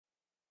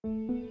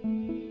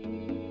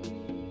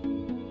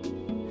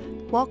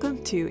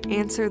Welcome to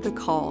Answer the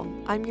Call.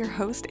 I'm your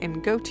host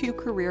and go-to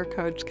career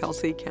coach,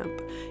 Kelsey Kemp.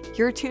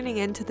 You're tuning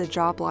in to the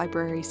Job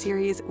Library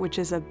series, which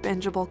is a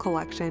bingeable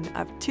collection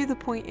of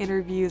to-the-point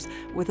interviews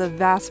with a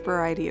vast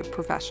variety of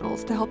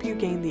professionals to help you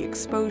gain the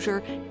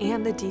exposure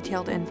and the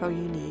detailed info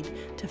you need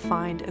to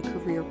find a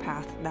career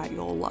path that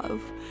you'll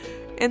love.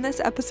 In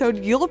this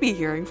episode, you'll be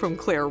hearing from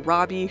Claire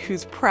Robbie,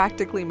 who's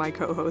practically my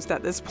co-host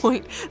at this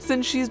point,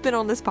 since she's been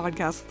on this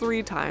podcast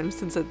 3 times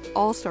since it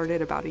all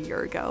started about a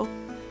year ago.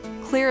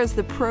 Claire is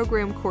the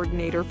program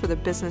coordinator for the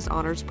Business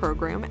Honors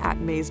Program at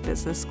Mays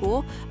Business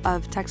School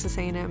of Texas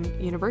A&M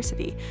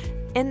University.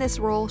 In this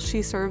role,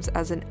 she serves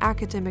as an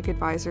academic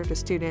advisor to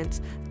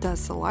students, does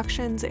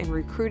selections and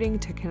recruiting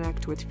to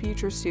connect with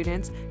future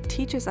students,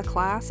 teaches a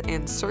class,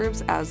 and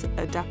serves as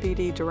a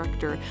deputy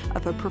director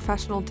of a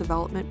professional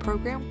development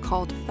program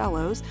called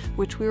Fellows,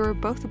 which we were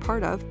both a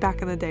part of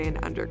back in the day in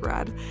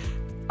undergrad.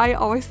 I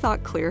always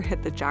thought Claire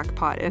hit the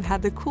jackpot and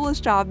had the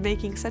coolest job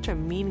making such a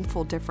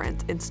meaningful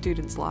difference in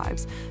students'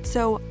 lives.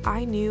 So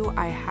I knew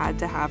I had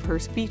to have her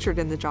featured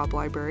in the Job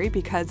Library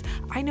because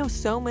I know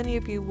so many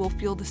of you will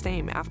feel the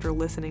same after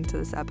listening to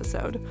this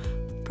episode.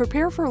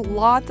 Prepare for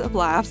lots of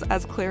laughs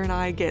as Claire and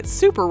I get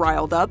super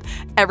riled up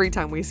every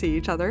time we see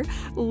each other.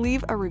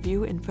 Leave a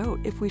review and vote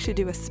if we should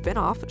do a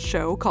spin-off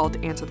show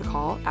called Answer the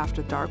Call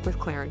After Dark with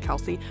Claire and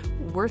Kelsey.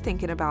 We're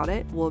thinking about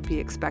it. We'll be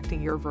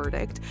expecting your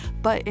verdict.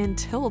 But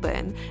until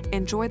then,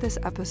 enjoy this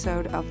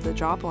episode of the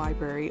Job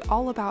Library,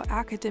 all about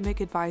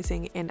academic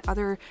advising and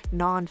other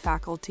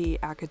non-faculty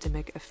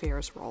academic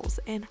affairs roles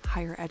in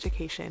higher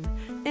education.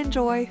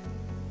 Enjoy!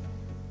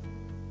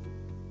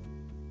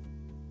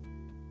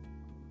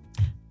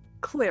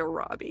 Claire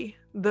Robbie,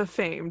 the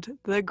famed,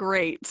 the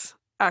great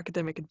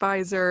academic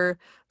advisor,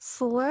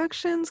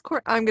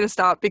 I'm going to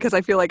stop because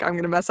I feel like I'm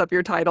going to mess up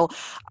your title.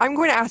 I'm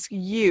going to ask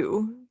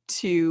you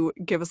to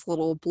give us a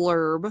little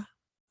blurb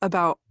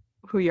about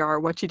who you are,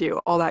 what you do,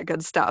 all that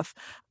good stuff.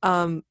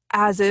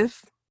 As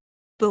if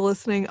the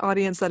listening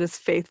audience that is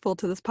faithful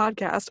to this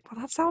podcast,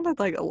 well, that sounded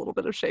like a little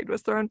bit of shade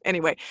was thrown.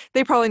 Anyway,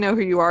 they probably know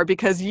who you are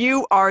because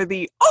you are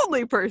the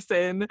only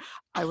person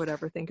I would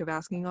ever think of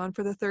asking on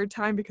for the 3rd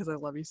time because I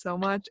love you so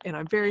much. And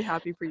I'm very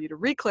happy for you to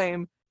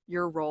reclaim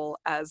your role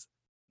as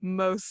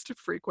most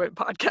frequent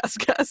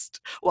podcast guest.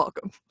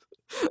 Welcome.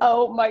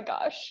 Oh my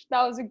gosh,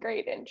 that was a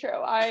great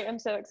intro. I am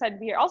so excited to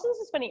be here. Also, this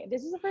is funny.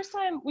 This is the first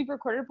time we've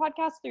recorded a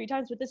podcast 3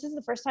 times, but this is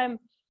the first time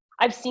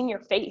I've seen your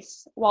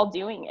face while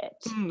doing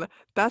it.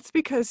 That's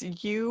because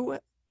you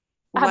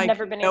I've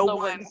never been able to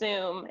work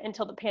Zoom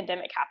until the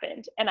pandemic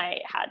happened, and I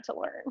had to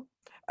learn.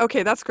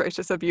 Okay, that's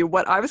gracious of you.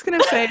 What I was going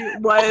to say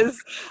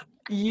was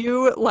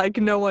you, like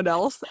no one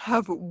else,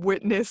 have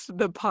witnessed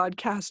the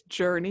podcast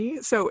journey.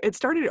 So it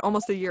started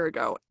almost a year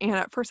ago. And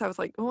at first I was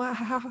like, well,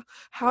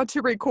 how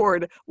to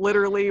record?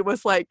 Literally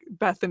was like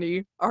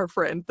Bethany, our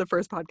friend, the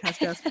first podcast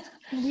guest.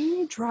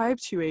 We drive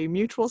to a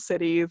mutual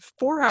city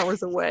 4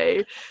 hours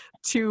away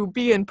to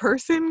be in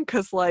person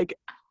because like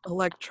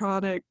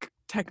electronic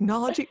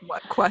technology,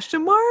 what,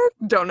 question mark?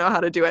 Don't know how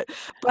to do it,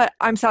 but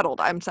I'm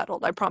settled.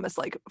 I promise.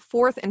 Like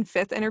 4th and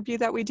 5th interview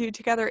that we do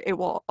together, it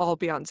will all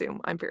be on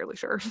Zoom. I'm fairly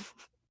sure.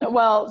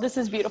 Well, this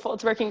is beautiful.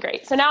 It's working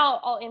great. So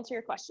now I'll answer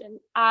your question.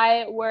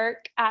 I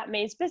work at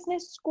Mays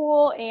Business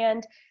School,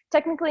 and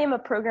technically I'm a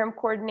program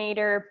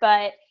coordinator,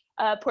 but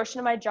a portion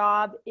of my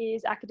job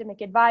is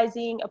academic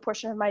advising. A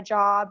portion of my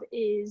job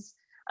is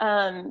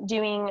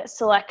doing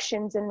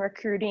selections and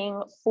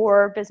recruiting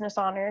for business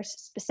honors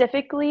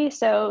specifically.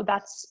 So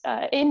that's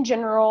in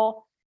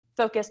general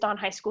focused on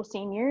high school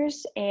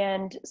seniors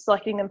and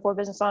selecting them for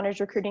business honors,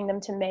 recruiting them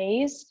to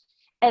Mays.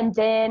 And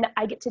then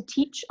I get to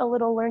teach a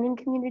little learning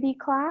community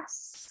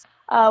class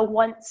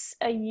once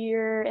a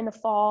year in the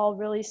fall,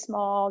 really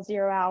small,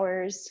 0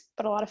 hours,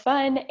 but a lot of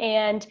fun,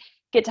 and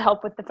get to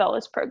help with the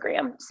Fellows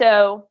program.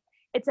 So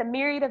it's a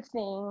myriad of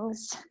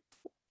things,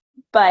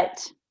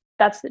 but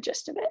that's the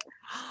gist of it.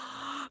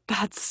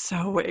 That's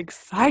so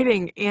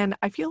exciting. And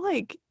I feel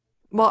like,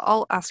 well,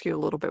 I'll ask you a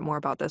little bit more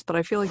about this, but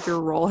I feel like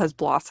your role has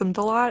blossomed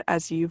a lot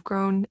as you've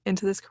grown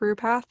into this career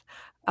path.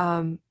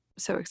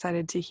 So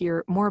excited to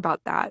hear more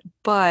about that.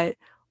 But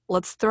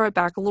let's throw it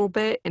back a little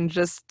bit and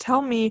just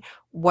tell me,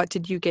 what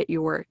did you get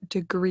your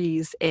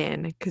degrees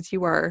in? Because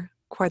you are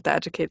quite the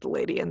educated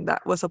lady, and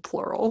that was a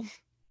plural.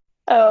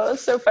 Oh,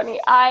 so funny.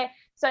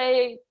 So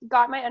I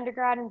got my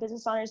undergrad in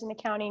business honors and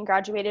accounting,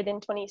 graduated in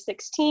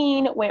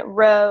 2016, went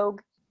rogue,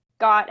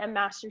 got a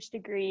master's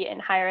degree in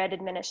higher ed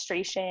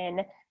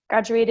administration,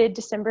 graduated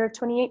December of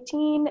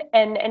 2018,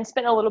 and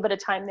spent a little bit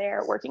of time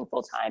there working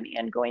full-time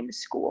and going to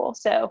school.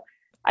 So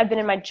I've been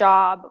in my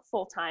job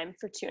full-time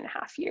for 2.5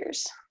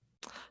 years.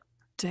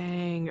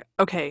 Dang.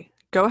 Okay,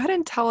 go ahead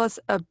and tell us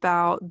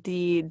about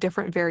the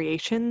different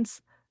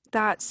variations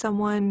that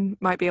someone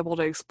might be able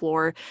to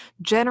explore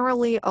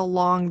generally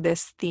along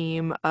this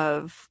theme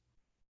of,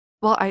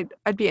 well,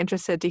 I'd be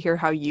interested to hear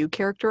how you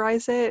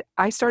characterize it.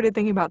 I started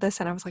thinking about this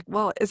and I was like,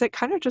 well, is it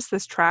kind of just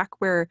this track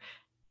where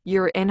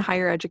you're in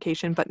higher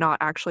education but not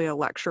actually a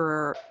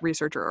lecturer,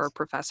 researcher, or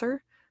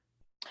professor?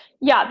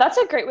 Yeah, that's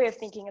a great way of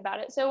thinking about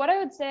it. So what I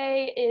would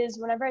say is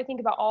whenever I think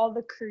about all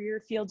the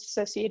career fields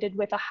associated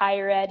with a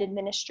higher ed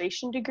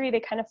administration degree, they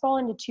kind of fall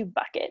into two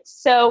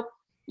buckets. So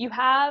you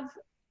have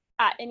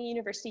at any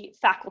university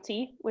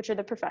faculty, which are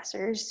the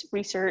professors,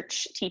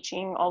 research,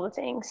 teaching, all the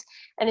things.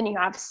 And then you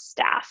have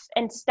staff.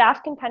 And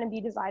staff can kind of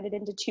be divided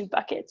into two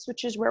buckets,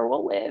 which is where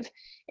we'll live.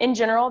 In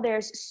general,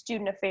 there's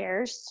student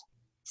affairs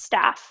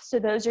staff. So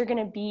those are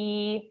going to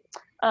be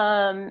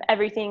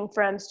everything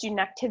from student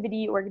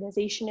activity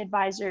organization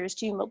advisors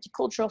to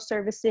multicultural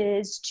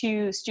services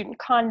to student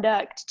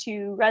conduct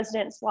to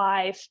residence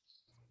life,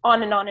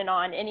 on and on and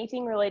on,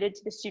 anything related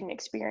to the student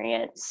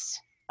experience,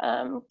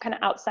 kind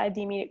of outside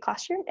the immediate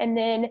classroom. And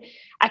then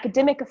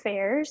academic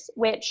affairs,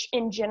 which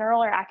in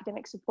general are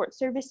academic support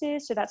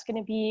services. So that's going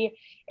to be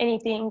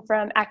anything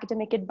from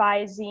academic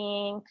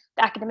advising,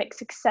 the academic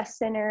success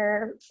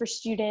center for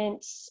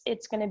students.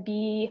 It's going to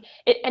be,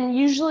 and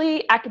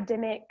usually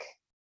academic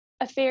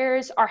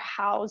affairs are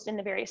housed in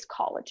the various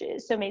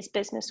colleges. So Mays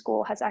Business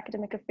School has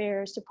academic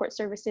affairs, support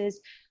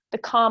services, the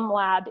Com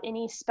Lab,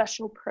 any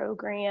special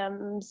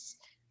programs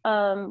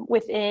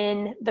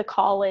within the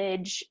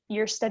college,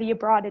 your study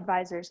abroad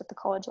advisors at the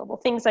college level,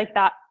 things like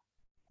that.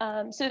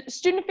 So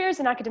student affairs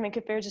and academic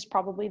affairs is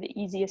probably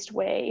the easiest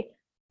way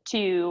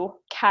to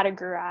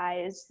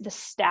categorize the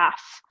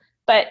staff.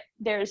 But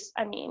there's,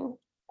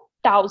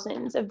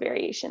 thousands of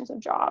variations of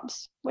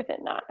jobs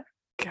within that.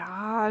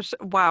 Gosh,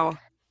 wow.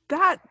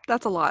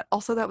 That's a lot.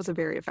 Also, that was a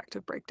very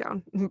effective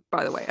breakdown,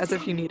 by the way, as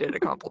if you needed a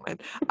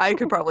compliment. I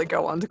could probably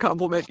go on to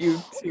compliment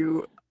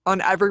you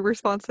on every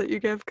response that you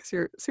give because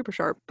you're super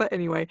sharp. But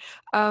anyway,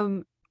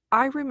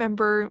 I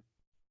remember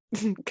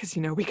because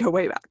we go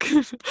way back.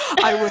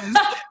 I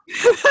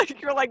was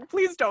you're like,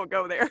 please don't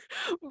go there.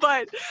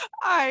 But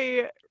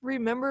I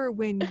remember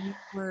when you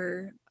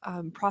were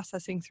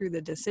processing through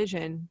the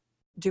decision,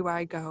 do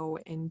I go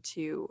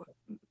into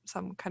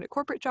some kind of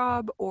corporate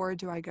job or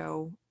do I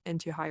go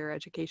into higher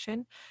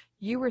education?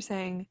 You were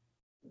saying,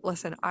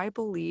 listen, I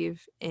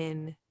believe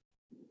in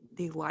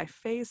the life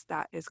phase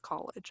that is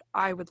college.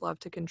 I would love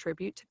to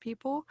contribute to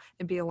people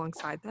and be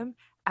alongside them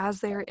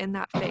as they are in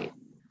that phase.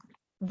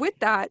 With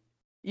that,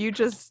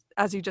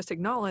 as you just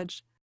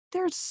acknowledged,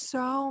 there's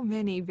so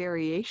many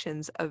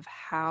variations of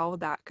how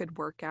that could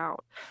work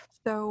out.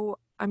 So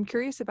I'm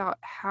curious about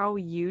how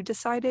you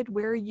decided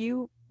where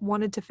you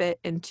wanted to fit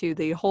into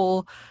the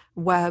whole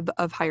web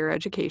of higher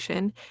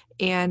education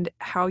and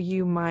how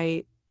you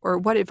might, or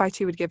what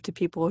advice you would give to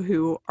people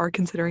who are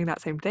considering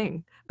that same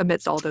thing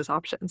amidst all those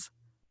options.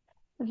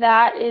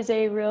 That is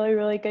a really,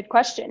 really good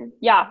question.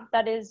 Yeah,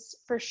 that is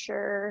for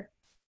sure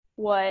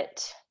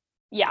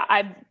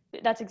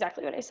that's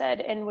exactly what I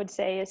said and would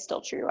say is still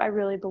true. I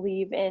really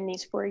believe in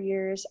these 4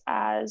 years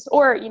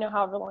or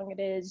however long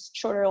it is,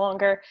 shorter or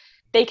longer,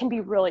 they can be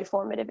really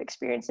formative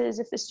experiences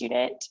if the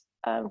student,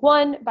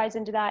 one, buys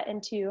into that,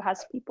 and two,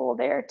 has people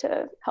there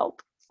to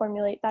help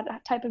formulate that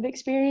type of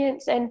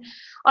experience. And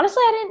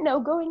honestly, I didn't know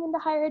going into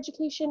higher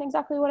education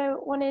exactly what I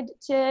wanted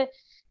to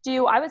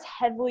do. I was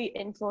heavily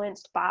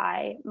influenced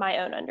by my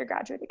own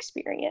undergraduate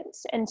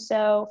experience. And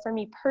so for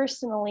me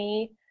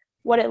personally,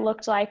 what it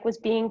looked like was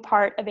being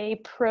part of a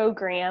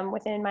program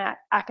within my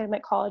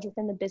academic college,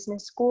 within the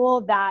business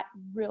school, that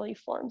really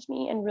formed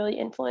me and really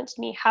influenced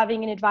me.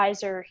 Having an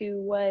advisor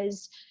who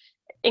was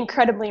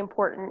incredibly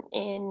important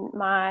in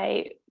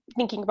my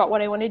thinking about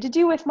what I wanted to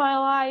do with my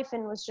life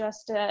and was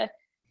just a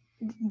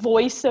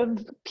voice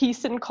of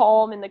peace and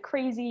calm and the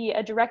crazy,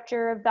 a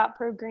director of that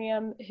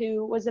program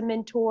who was a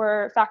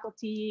mentor,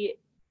 faculty,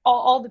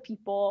 all the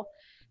people.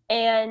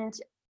 And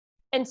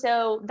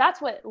so that's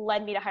what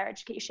led me to higher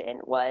education.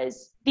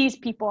 Was these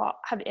people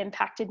have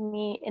impacted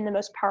me in the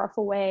most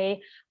powerful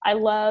way. I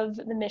love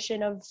the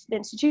mission of the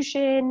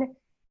institution.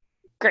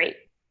 Great.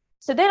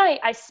 So then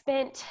I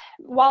spent,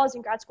 while I was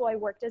in grad school, I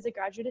worked as a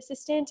graduate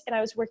assistant, and I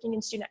was working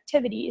in student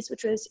activities,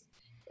 which was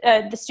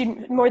the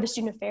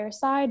student affairs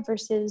side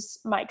versus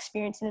my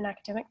experience in an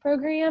academic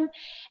program.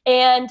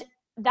 And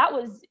that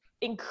was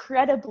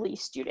incredibly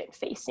student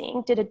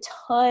facing, did a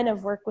ton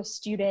of work with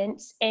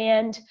students.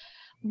 And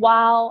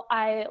while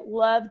I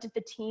loved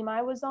the team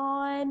I was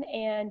on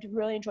and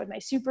really enjoyed my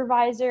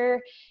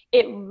supervisor,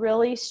 it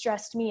really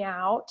stressed me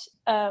out.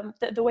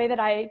 The way that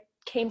I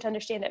came to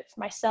understand it for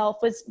myself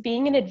was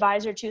being an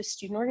advisor to a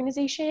student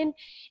organization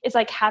is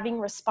like having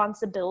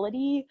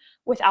responsibility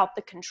without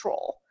the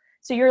control.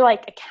 So you're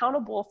like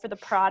accountable for the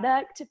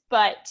product,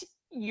 but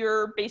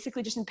you're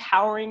basically just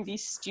empowering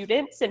these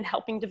students and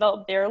helping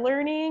develop their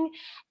learning.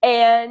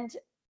 And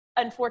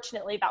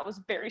unfortunately, that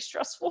was very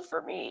stressful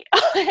for me.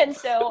 And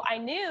so I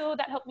knew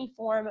that helped me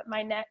form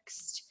my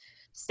next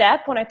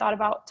step when I thought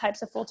about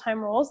types of full-time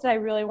roles, that I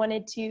really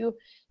wanted to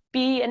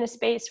be in a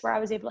space where I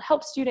was able to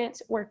help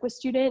students, work with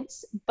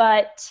students,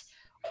 but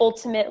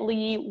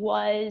ultimately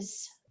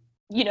was,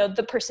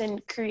 the person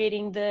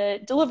creating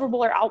the deliverable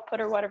or output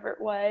or whatever it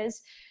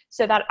was,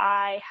 so that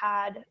I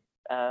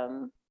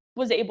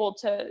was able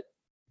to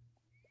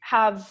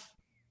have,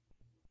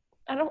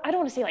 I don't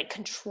want to say like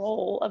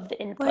control of the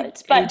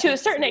inputs, but to a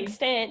certain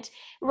extent,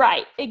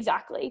 right,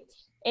 exactly.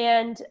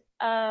 And,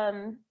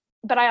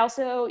 but I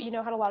also,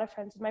 had a lot of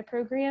friends in my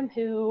program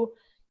who,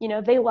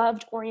 they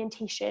loved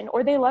orientation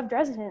or they loved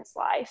residence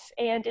life.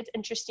 And it's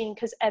interesting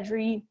because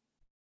every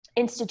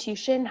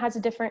institution has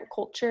a different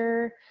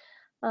culture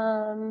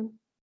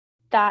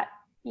that,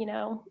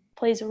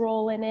 plays a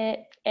role in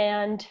it.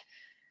 And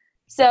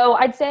so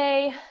I'd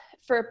say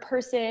for a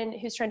person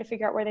who's trying to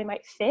figure out where they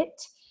might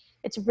fit,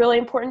 it's really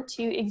important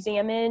to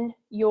examine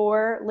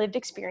your lived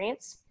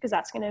experience because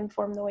that's going to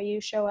inform the way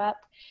you show up.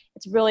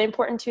 It's really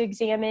important to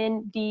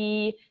examine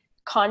the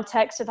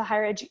context of the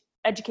higher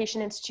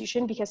education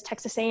institution because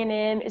Texas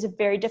A&M is a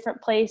very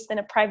different place than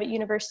a private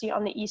university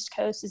on the East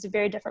Coast, is a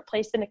very different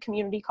place than a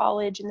community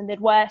college in the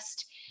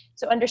Midwest.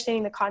 So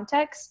understanding the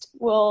context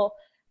will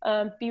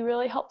be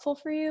really helpful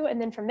for you. And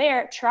then from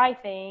there, try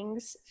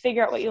things,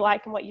 figure out what you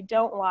like and what you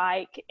don't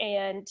like,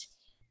 and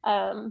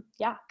go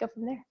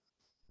from there.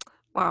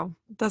 Wow.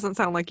 Doesn't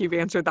sound like you've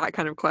answered that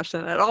kind of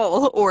question at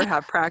all or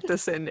have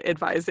practice in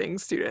advising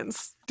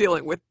students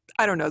dealing with,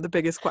 I don't know, the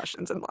biggest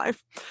questions in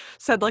life.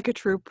 Said like a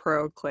true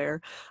pro,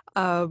 Claire.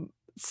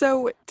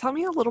 So tell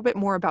me a little bit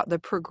more about the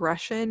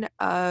progression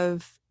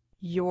of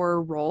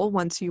your role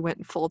once you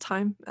went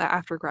full-time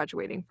after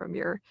graduating from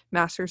your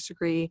master's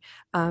degree,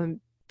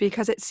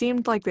 because it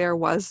seemed like there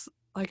was,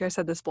 like I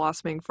said, this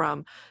blossoming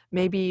from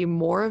maybe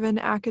more of an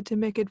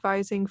academic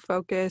advising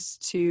focus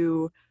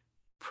to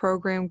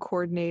program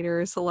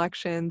coordinator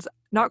selections.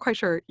 Not quite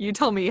sure. You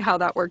tell me how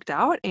that worked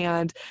out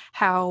and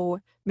how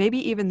maybe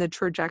even the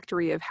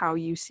trajectory of how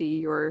you see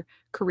your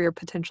career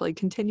potentially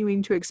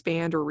continuing to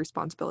expand or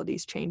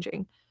responsibilities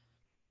changing.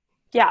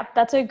 Yeah,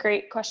 that's a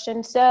great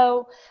question.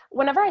 So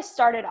whenever I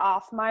started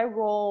off, my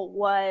role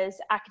was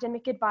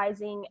academic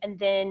advising and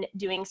then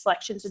doing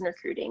selections and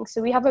recruiting.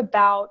 So we have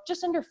about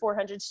just under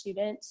 400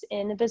 students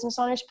in the business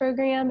honors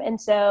program. And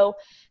so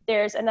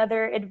there's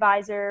another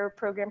advisor,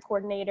 program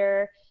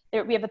coordinator.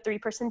 We have a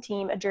 3-person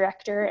team, a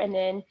director, and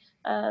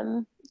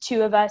then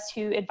 2 of us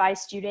who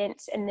advise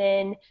students. And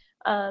then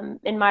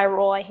in my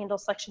role, I handle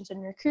selections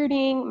and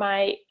recruiting.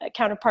 My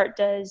counterpart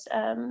does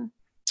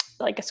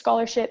like a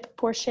scholarship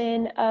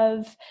portion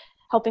of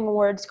helping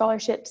award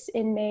scholarships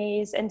in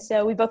Mays. And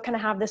so we both kind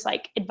of have this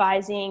like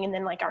advising and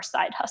then like our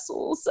side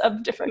hustles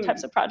of different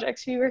types of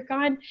projects we work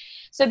on.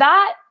 So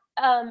that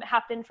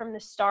happened from the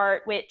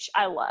start, which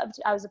I loved.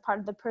 I was a part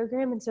of the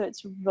program. And so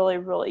it's really,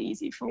 really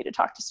easy for me to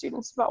talk to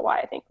students about why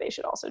I think they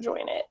should also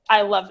join it.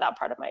 I love that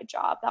part of my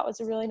job. That was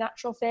a really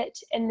natural fit.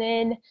 And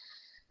then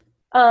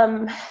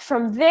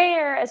from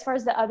there, as far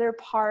as the other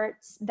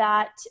parts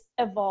that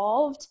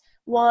evolved,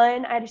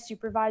 one, I had a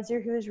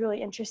supervisor who was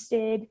really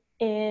interested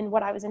in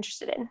what I was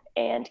interested in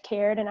and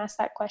cared and asked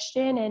that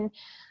question.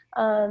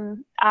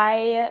 And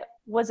I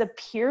was a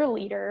peer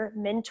leader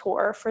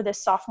mentor for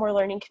this sophomore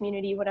learning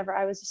community whenever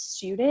I was a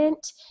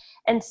student.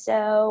 And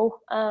so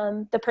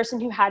the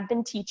person who had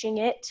been teaching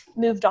it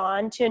moved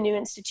on to a new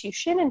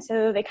institution. And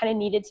so they kind of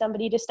needed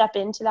somebody to step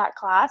into that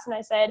class. And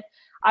I said,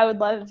 I would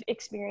love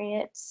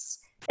experience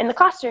in the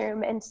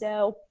classroom. And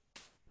so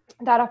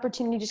that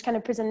opportunity just kind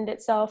of presented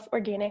itself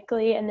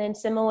organically. And then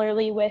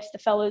similarly with the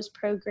fellows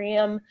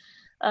program,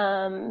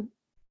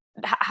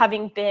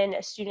 having been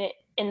a student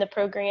in the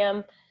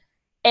program.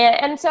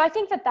 And so I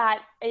think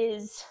that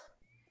is,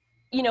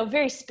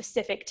 very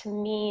specific to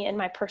me and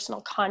my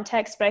personal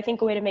context, but I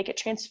think a way to make it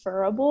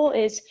transferable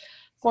is,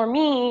 for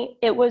me,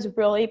 it was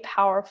really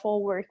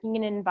powerful working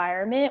in an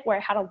environment where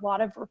I had a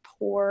lot of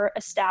rapport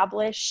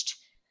established,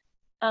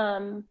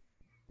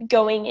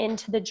 going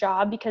into the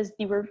job because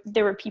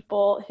there were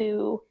people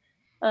who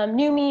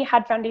knew me,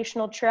 had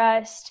foundational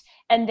trust,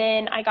 and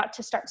then I got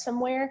to start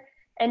somewhere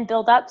and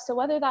build up. So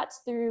whether that's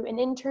through an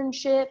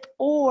internship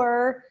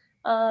or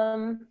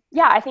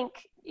I think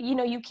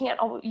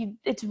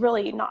it's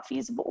really not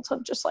feasible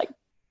to just like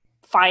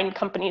find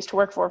companies to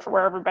work for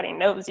where everybody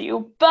knows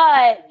you.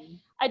 But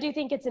I do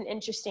think it's an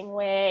interesting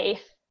way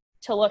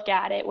to look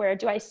at it, where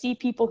do I see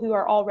people who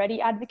are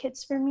already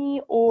advocates for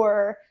me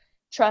or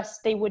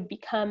trust they would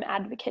become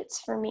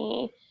advocates for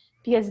me,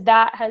 because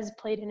that has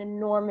played an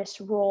enormous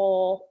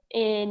role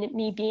in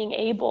me being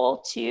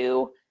able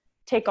to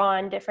take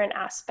on different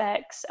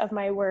aspects of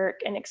my work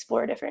and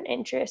explore different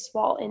interests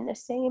while in the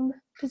same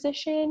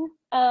position.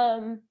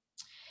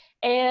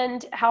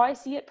 And how I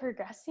see it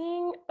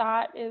progressing,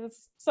 that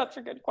is such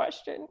a good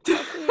question.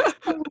 I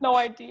have no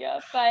idea,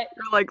 but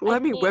you're like,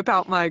 let me whip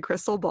out my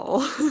crystal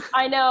ball.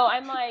 I know.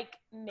 I'm like,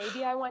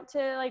 maybe I want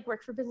to like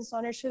work for business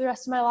honors for the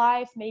rest of my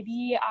life.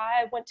 Maybe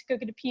I want to go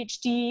get a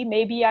PhD.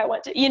 Maybe I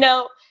want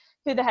to,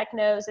 who the heck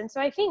knows? And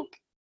so I think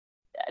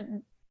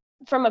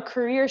from a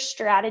career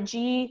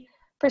strategy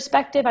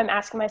perspective, I'm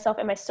asking myself,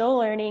 am I still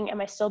learning? Am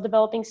I still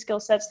developing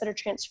skill sets that are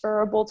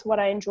transferable to what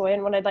I enjoy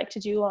and what I'd like to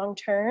do long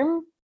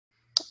term?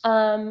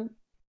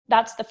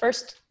 That's the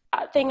first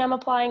thing I'm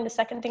applying. The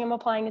second thing I'm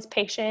applying is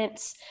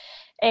patience.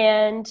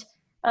 And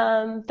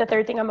the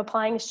third thing I'm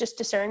applying is just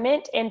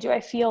discernment. And do I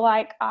feel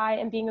like I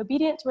am being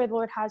obedient to where the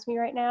Lord has me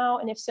right now?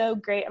 And if so,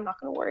 great. I'm not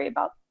going to worry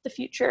about the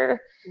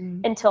future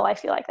until I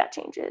feel like that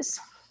changes.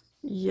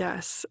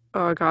 Yes.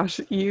 Oh gosh,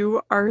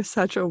 you are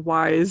such a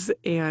wise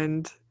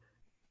and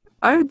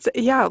I would say,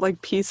 yeah,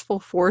 like peaceful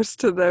force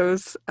to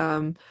those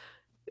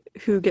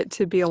who get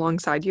to be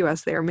alongside you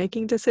as they're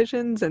making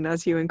decisions and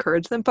as you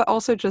encourage them, but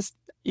also just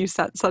you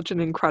set such an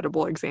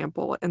incredible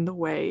example in the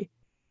way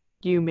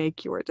you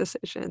make your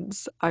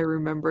decisions. I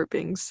remember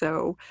being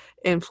so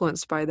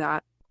influenced by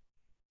that.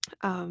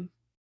 Um,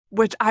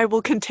 which I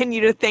will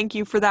continue to thank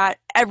you for that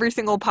every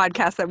single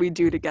podcast that we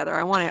do together.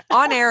 I want it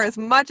on air as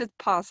much as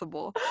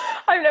possible.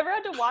 I've never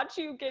had to watch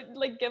you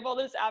give all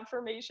this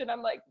affirmation.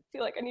 I'm like,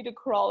 feel like I need to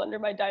crawl under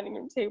my dining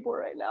room table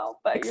right now,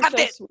 but you're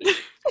Accept so it.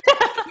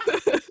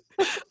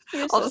 sweet.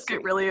 You're I'll so just get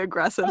sweet. really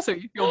aggressive so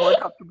you feel more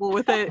comfortable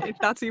with it. If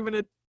that's even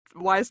a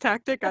wise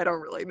tactic, I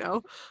don't really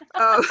know.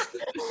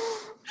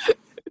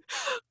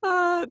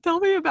 Uh, tell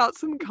me about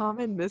some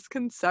common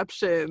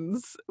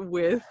misconceptions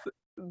with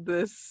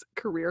this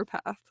career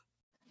path.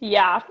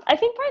 Yeah, I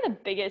think probably the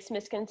biggest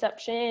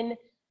misconception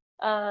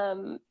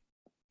um,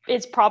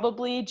 is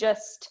probably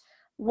just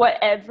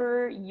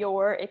whatever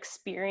your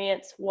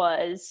experience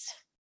was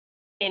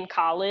in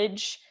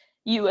college,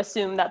 you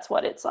assume that's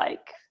what it's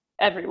like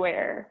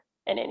everywhere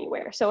and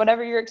anywhere. So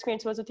whatever your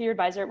experience was with your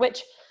advisor,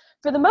 which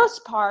for the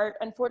most part,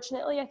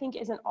 unfortunately, I think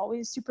isn't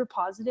always super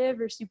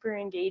positive or super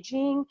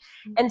engaging.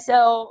 And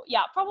so,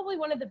 yeah, probably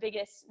one of the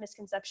biggest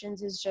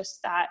misconceptions is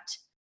just that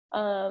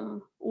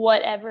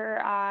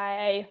whatever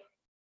I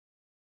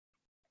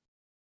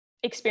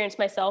experience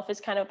myself is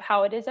kind of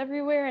how it is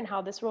everywhere and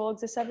how this role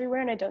exists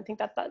everywhere. And I don't think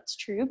that that's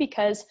true,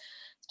 because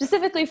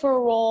specifically for a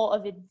role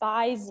of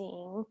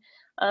advising,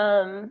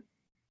 um,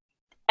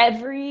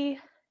 every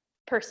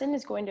person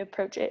is going to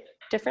approach it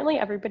differently.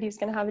 Everybody's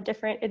going to have a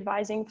different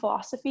advising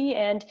philosophy,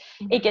 and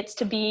it gets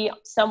to be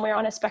somewhere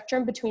on a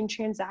spectrum between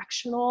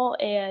transactional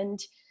and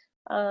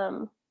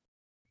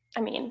I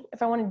mean,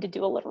 if I wanted to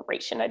do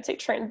alliteration, I'd say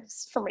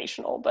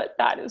transformational, but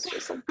that is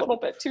just a little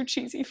bit too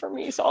cheesy for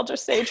me. So I'll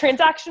just say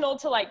transactional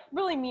to like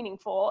really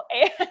meaningful.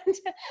 And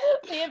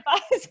the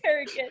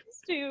advisor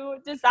gets to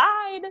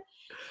decide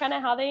kind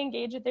of how they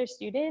engage with their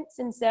students.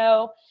 And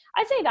so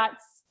I'd say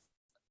that's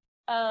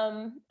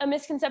a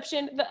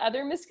misconception. The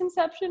other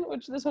misconception,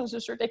 which this one's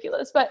just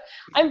ridiculous, but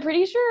I'm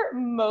pretty sure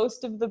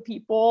most of the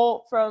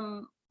people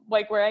from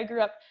like where I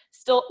grew up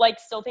still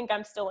think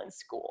I'm still in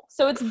school.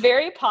 So it's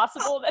very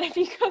possible that if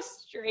you go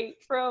straight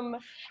from,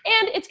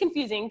 and it's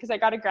confusing because I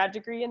got a grad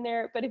degree in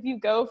there, but if you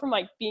go from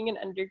like being an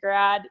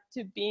undergrad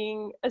to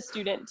being a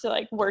student to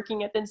like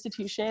working at the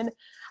institution,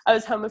 I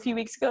was home a few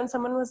weeks ago and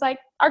someone was like,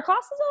 "Are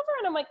classes over?"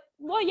 And I'm like,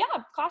 "Well, yeah,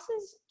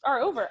 classes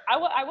are over.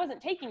 I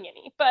wasn't taking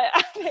any, but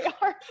they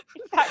are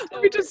in fact Let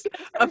over." me just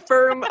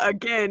affirm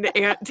again,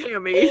 Aunt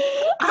Tammy.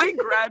 I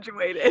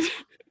graduated.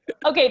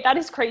 Okay, that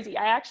is crazy.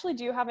 I actually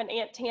do have an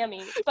Aunt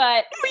Tammy,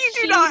 but No, you do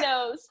she not.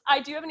 knows. I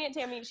do have an Aunt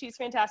Tammy. She's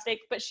fantastic,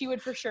 but she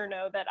would for sure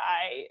know that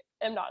I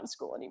am not in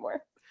school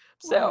anymore.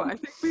 Wow, So I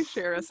think we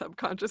share a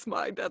subconscious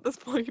mind at this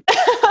point.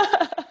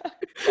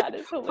 that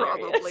is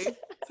hilarious. Probably.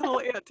 Tell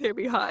Aunt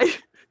Tammy hi.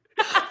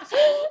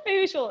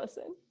 Maybe she'll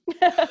listen.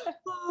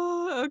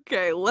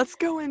 Okay, let's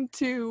go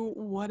into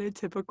what a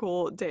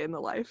typical day in the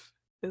life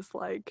is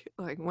like.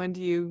 Like, when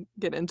do you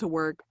get into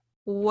work?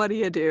 What do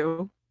you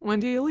do? When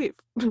do you leave?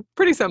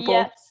 Pretty simple.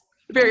 Yes.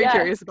 Very Yes.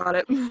 curious about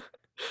it.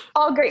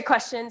 All great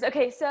questions.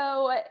 Okay,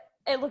 so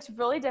it looks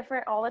really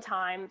different all the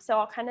time. So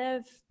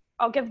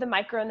I'll give the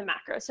micro and the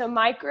macro. So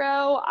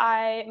micro,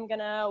 I am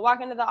gonna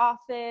walk into the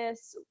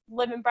office,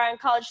 live in Bryan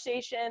College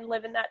Station,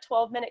 live in that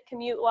 12-minute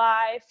commute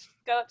life,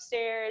 go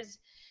upstairs,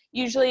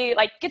 usually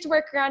like get to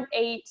work around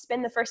 8,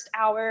 spend the first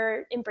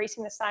hour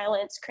embracing the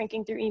silence,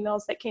 cranking through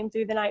emails that came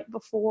through the night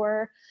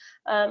before,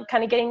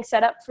 kind of getting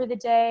set up for the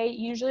day.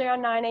 Usually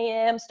around 9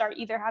 a.m., start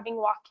either having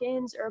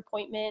walk-ins or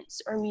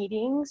appointments or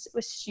meetings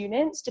with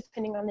students,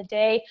 depending on the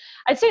day.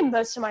 I'd say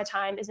most of my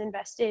time is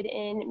invested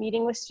in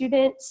meeting with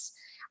students.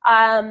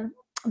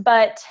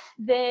 But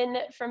then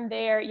from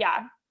there,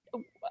 yeah,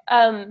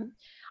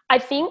 I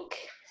think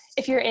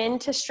if you're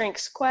into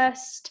Strengths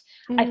Quest,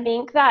 I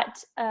think that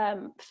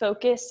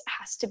focus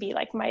has to be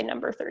like my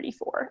number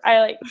 34. I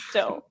like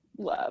don't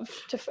love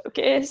to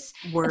focus.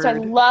 And so I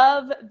Word.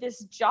 love this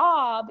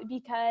job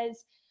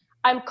because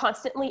I'm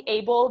constantly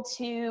able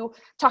to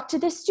talk to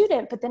this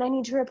student, but then I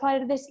need to reply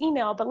to this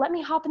email, but let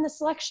me hop in the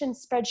selection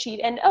spreadsheet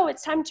and, oh,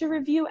 it's time to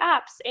review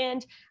apps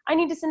and I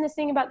need to send this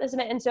thing about this.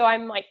 And so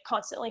I'm like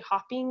constantly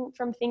hopping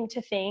from thing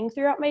to thing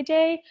throughout my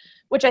day,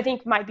 which I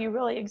think might be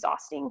really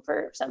exhausting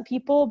for some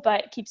people,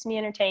 but keeps me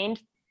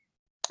entertained.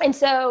 And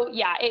so,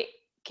 yeah, it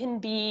can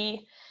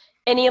be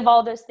any of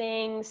all those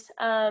things.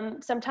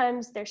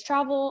 Sometimes there's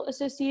travel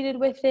associated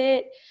with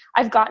it.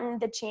 I've gotten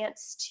the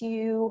chance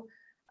to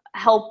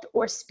help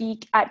or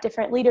speak at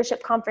different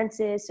leadership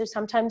conferences. So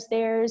sometimes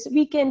there's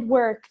weekend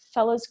work.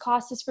 Fellows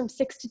class is from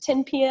 6 to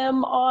 10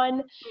 p.m.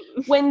 on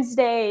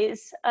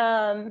Wednesdays.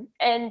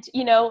 And,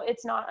 you know,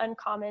 it's not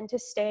uncommon to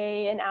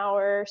stay an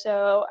hour or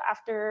so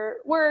after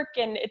work.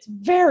 And it's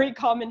very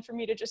common for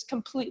me to just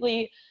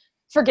completely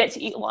forget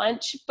to eat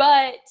lunch,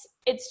 but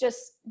it's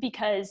just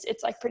because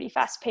it's like pretty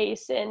fast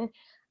paced and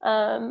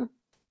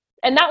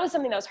And that was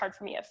something that was hard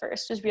for me at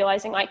first, was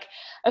realizing like,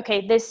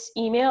 okay, this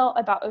email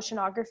about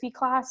oceanography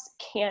class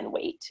can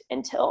wait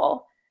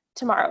until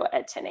tomorrow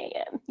at 10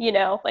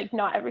 a.m. Like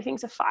not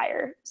everything's a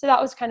fire. So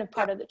that was kind of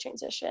part of the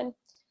transition.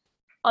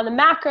 On the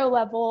macro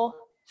level,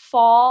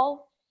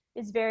 fall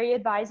is very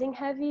advising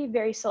heavy,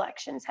 very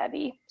selections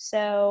heavy.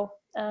 So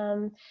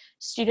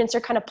students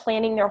are kind of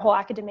planning their whole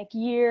academic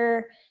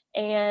year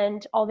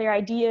and all their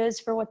ideas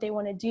for what they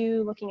want to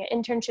do, looking at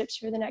internships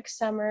for the next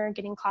summer,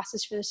 getting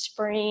classes for the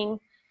spring.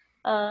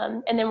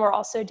 And then we're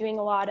also doing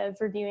a lot of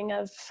reviewing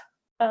of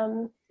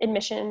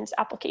admissions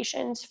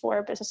applications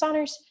for business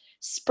honors.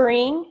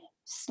 Spring,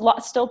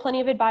 still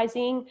plenty of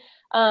advising,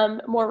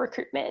 more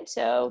recruitment.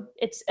 So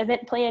it's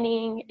event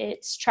planning,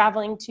 it's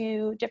traveling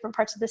to different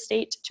parts of the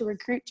state to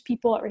recruit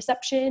people at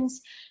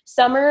receptions.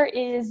 Summer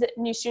is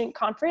new student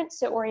conference,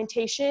 so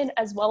orientation,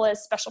 as well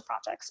as special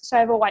projects. So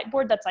I have a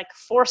whiteboard that's like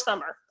for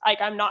summer.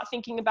 Like I'm not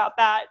thinking about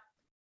that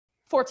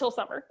for till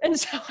summer. And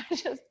so I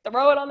just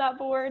throw it on that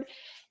board.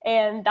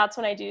 And that's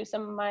when I do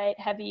some of my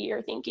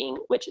heavier thinking,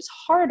 which is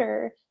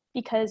harder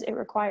because it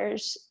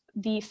requires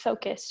the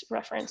focus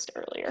referenced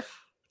earlier.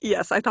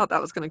 Yes, I thought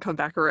that was going to come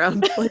back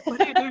around. Like, what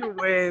do you do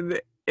when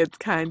it's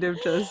kind of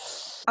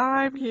just,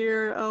 I'm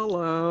here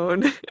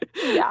alone?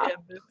 Yeah.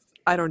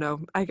 I don't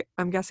know.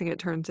 I'm guessing it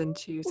turns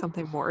into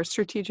something more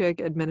strategic,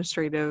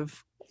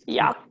 administrative,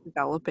 Yeah.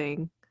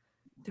 developing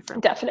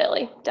different.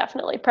 Definitely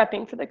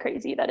prepping for the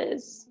crazy that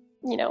is,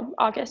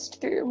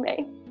 August through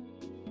May.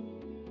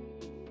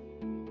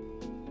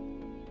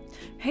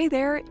 Hey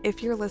there,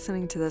 if you're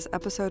listening to this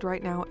episode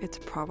right now, it's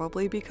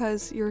probably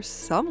because you're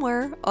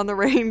somewhere on the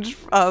range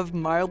of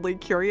mildly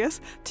curious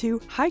to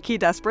high-key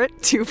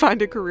desperate to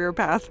find a career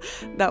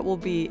path that will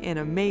be an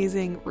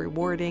amazing,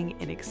 rewarding,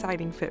 and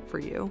exciting fit for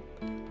you.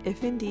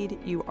 If indeed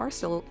you are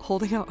still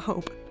holding out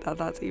hope that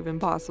that's even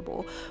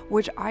possible,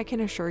 which I can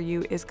assure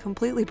you is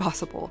completely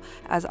possible,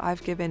 as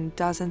I've given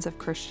dozens of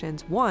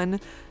Christians, one,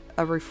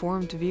 a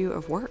reformed view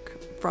of work,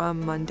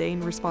 from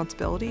mundane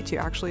responsibility to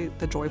actually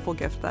the joyful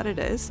gift that it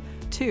is,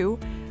 2,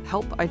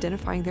 help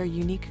identifying their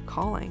unique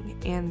calling,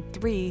 and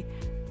 3,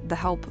 the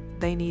help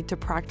they need to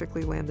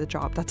practically land the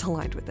job that's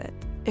aligned with it.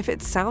 If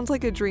it sounds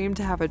like a dream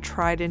to have a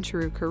tried and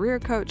true career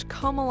coach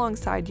come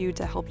alongside you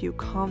to help you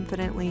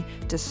confidently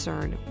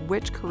discern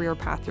which career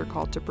path you're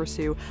called to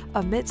pursue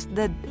amidst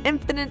the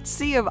infinite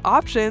sea of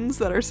options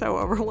that are so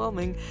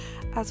overwhelming,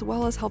 as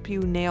well as help you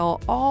nail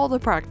all the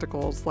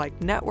practicals like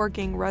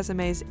networking,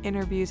 resumes,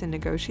 interviews, and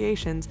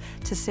negotiations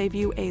to save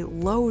you a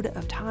load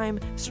of time,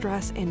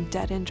 stress, and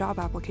dead-end job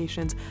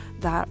applications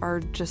that are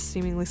just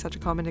seemingly such a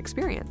common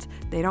experience.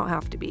 They don't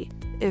have to be.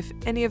 If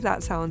any of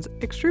that sounds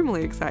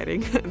extremely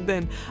exciting,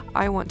 then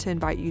I want to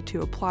invite you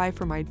to apply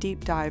for my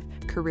deep dive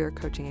career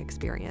coaching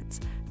experience.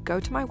 Go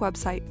to my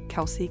website,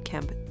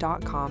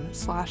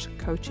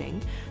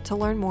 kelseykemp.com/coaching to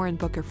learn more and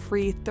book a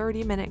free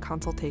 30-minute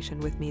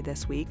consultation with me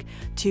this week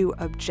to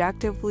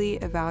objectively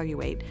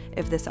evaluate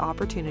if this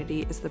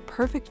opportunity is the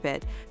perfect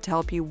fit to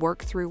help you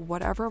work through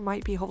whatever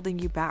might be holding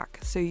you back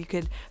so you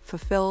could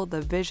fulfill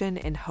the vision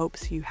and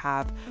hopes you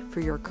have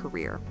for your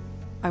career.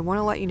 I want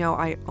to let you know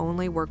I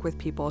only work with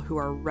people who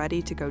are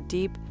ready to go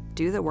deep,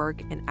 do the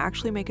work, and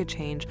actually make a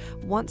change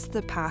once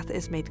the path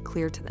is made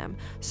clear to them.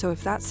 So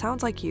if that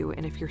sounds like you,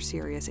 and if you're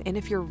serious, and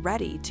if you're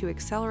ready to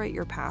accelerate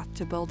your path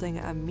to building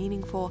a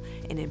meaningful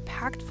and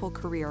impactful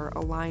career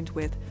aligned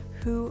with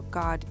who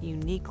God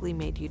uniquely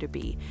made you to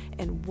be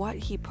and what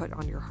He put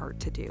on your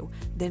heart to do,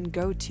 then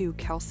go to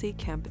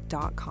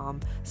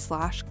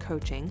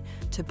kelseykemp.com/coaching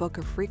to book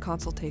a free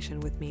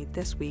consultation with me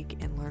this week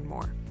and learn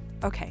more.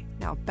 Okay,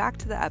 now back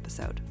to the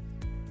episode.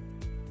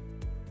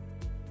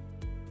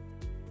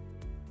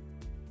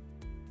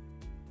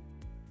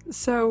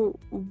 So,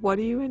 what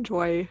do you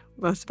enjoy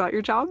most about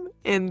your job?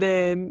 And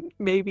then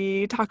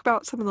maybe talk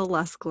about some of the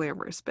less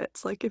glamorous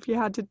bits. Like if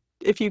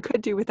you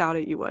could do without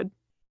it, you would.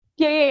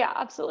 Yeah,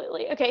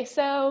 absolutely. Okay,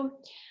 so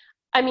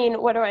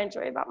what do I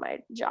enjoy about my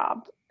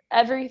job?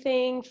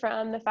 Everything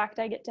from the fact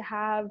I get to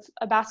have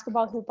a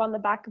basketball hoop on the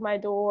back of my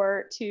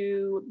door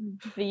to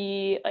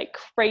the like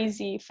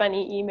crazy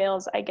funny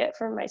emails I get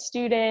from my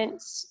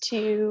students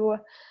to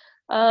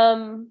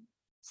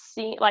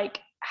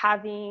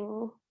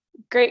having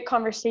great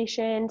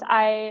conversations.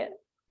 I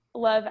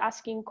love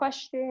asking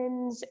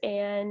questions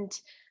and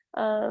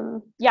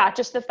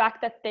just the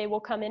fact that they will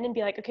come in and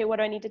be like, okay, what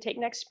do I need to take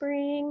next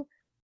spring?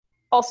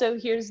 Also,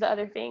 here's the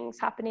other things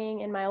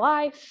happening in my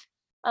life.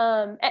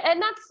 And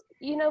that's,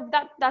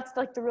 that's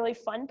like the really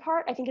fun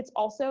part. I think it's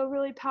also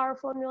really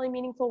powerful and really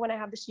meaningful when I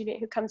have the student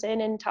who comes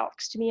in and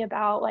talks to me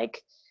about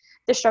like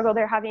the struggle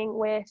they're having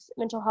with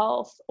mental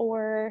health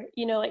or,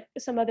 like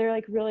some other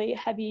like really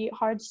heavy,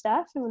 hard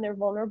stuff, and when they're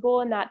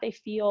vulnerable and that they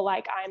feel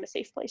like I'm a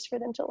safe place for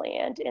them to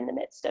land in the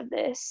midst of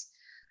this.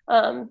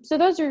 So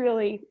those are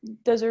really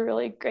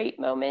great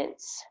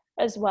moments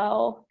as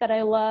well that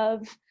I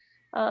love.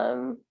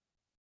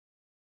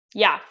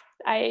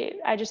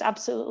 I just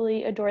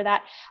absolutely adore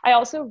that. I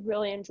also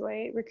really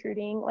enjoy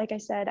recruiting. Like I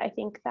said, I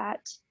think that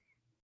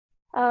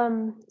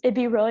It'd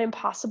be really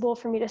impossible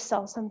for me to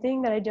sell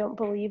something that I don't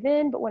believe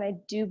in, but when I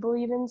do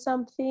believe in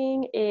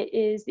something, it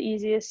is the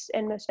easiest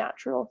and most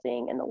natural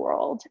thing in the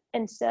world.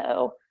 And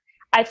so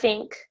I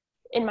think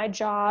in my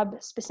job,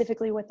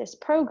 specifically with this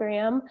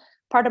program,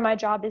 part of my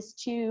job is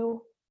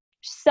to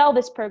sell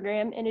this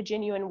program in a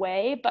genuine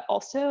way, but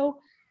also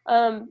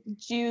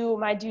do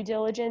my due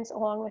diligence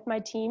along with my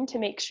team to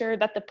make sure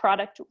that the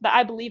product that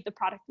I believe the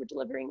product we're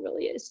delivering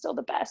really is still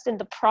the best. And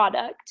the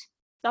product,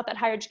 not that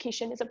higher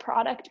education is a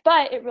product,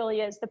 but it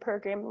really is the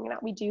programming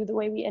that we do, the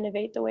way we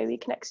innovate, the way we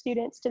connect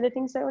students to the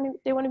things that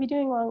they want to be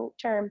doing long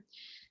term.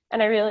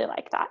 And I really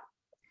like that.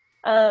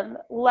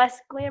 Less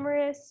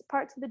glamorous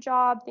parts of the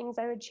job, things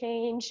I would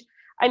change.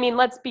 I mean,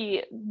 let's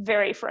be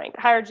very frank.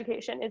 Higher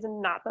education is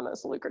not the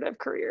most lucrative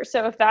career.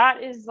 So if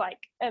that is like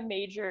a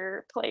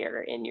major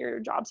player in your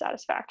job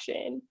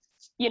satisfaction,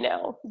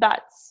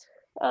 that's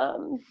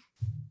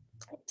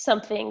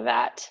something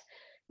that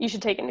you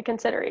should take into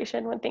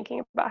consideration when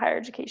thinking about higher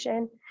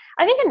education.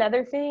 I think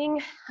another thing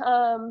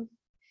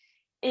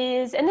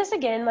is, and this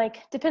again,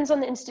 like depends on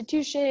the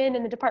institution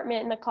and the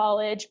department and the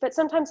college, but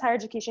sometimes higher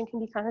education can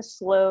be kind of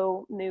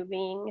slow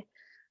moving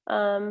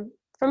from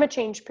a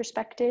change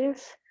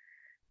perspective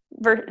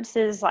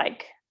versus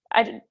like,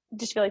 I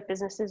just feel like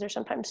businesses are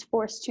sometimes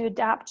forced to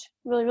adapt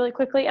really, really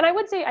quickly. And I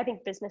would say, I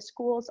think business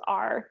schools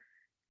are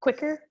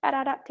quicker at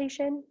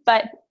adaptation,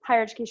 but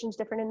higher education is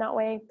different in that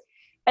way.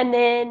 And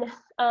then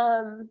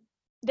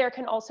there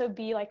can also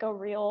be like a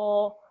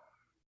real,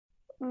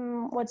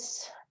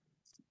 what's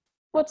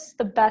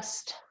the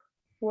best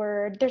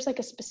word? There's like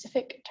a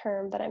specific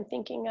term that I'm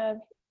thinking of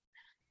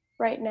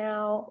right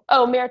now.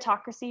 Oh,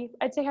 meritocracy.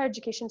 I'd say higher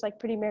education is like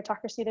pretty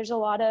meritocracy. There's a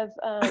lot of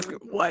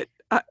what?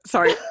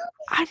 Sorry,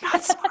 I'm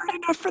not smart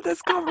enough for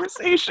this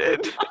conversation.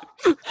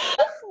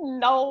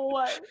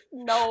 No.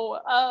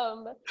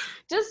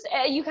 Just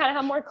you kind of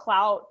have more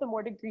clout the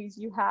more degrees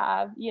you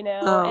have, and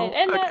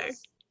okay.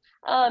 that's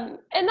and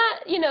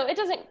that it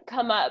doesn't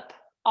come up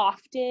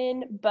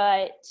often,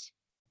 but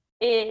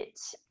it,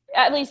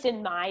 at least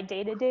in my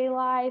day-to-day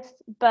life,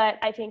 but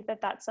I think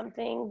that that's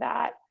something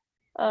that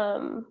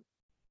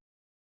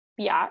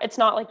it's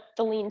not like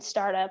the lean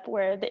startup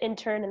where the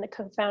intern and the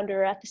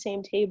co-founder are at the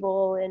same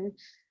table and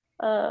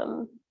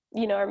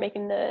are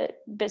making the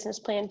business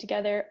plan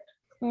together,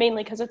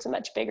 mainly because it's a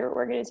much bigger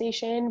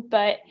organization.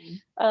 But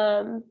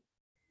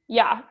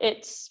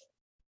it's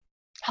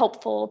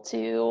helpful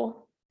to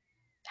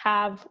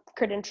have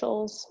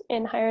credentials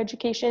in higher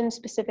education,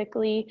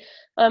 specifically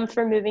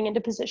for moving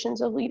into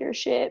positions of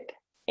leadership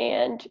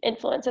and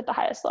influence at the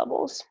highest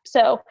levels.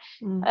 So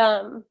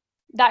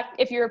that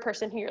if you're a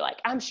person who you're like,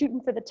 I'm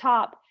shooting for the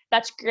top,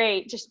 that's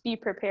great. Just be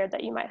prepared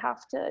that you might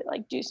have to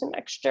like do some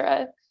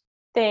extra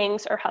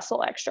things or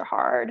hustle extra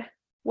hard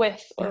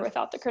with or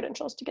without the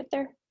credentials to get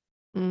there.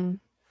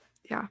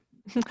 Yeah.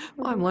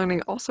 Well, I'm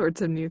learning all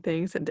sorts of new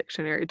things and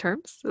dictionary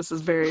terms. This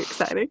is very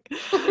exciting.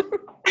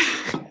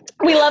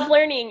 We love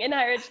learning in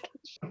higher education.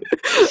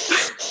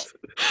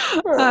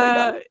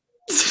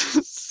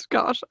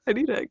 Gosh, I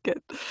need to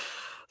get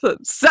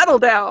settle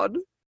down.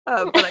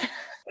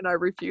 And I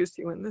refuse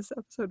to in this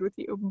episode with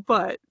you.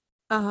 But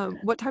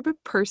what type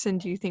of person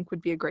do you think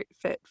would be a great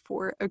fit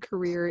for a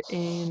career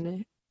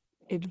in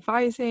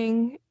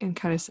advising and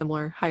kind of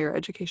similar higher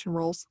education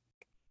roles?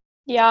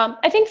 Yeah,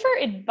 I think for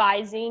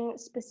advising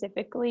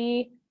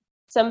specifically,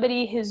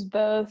 somebody who's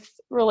both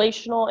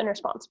relational and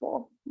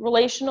responsible.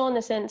 Relational in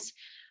the sense,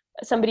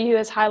 somebody who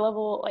is high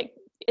level, like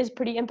is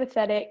pretty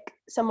empathetic,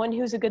 someone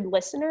who's a good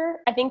listener.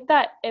 I think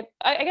that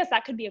I guess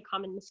that could be a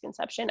common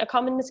misconception. A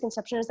common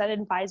misconception is that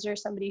an advisor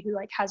is somebody who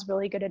like has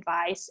really good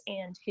advice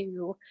and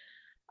who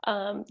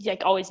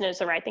like always knows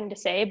the right thing to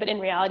say. But in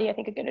reality, I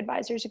think a good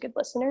advisor is a good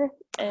listener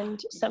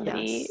and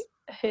somebody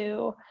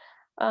who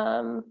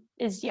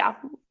is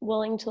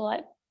willing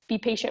to be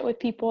patient with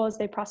people as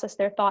they process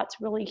their thoughts,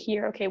 really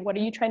hear, okay, what are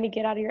you trying to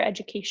get out of your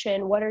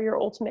education? What are your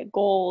ultimate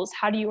goals?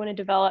 How do you want to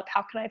develop?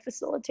 How can I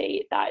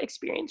facilitate that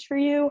experience for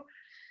you?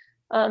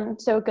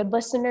 So a good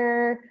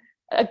listener,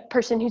 a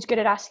person who's good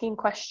at asking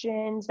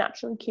questions,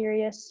 naturally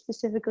curious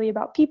specifically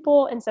about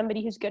people, and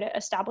somebody who's good at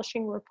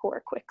establishing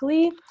rapport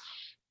quickly.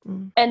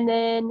 And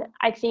then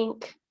I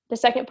think the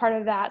second part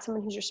of that,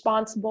 someone who's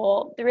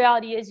responsible. The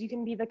reality is you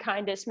can be the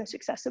kindest, most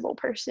accessible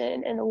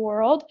person in the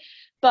world,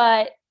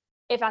 but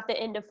if at the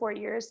end of 4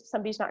 years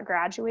somebody's not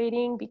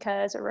graduating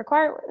because a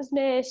requirement was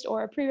missed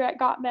or a prereq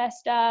got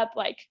messed up,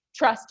 like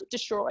trust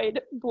destroyed,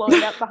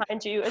 blowing up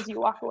behind you as you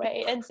walk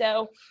away. And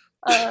so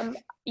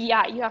you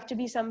have to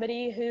be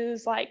somebody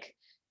who's like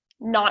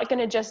not going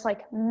to just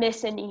like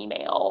miss an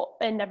email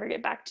and never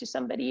get back to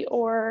somebody,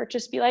 or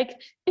just be like,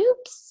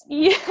 oops,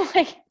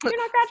 like you're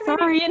not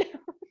graduating. Sorry.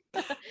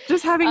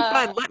 Just having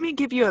fun. Let me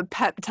give you a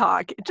pep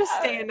talk. Just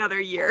stay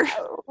another year.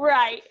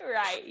 Right.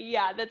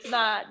 Yeah, that's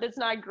not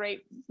a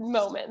great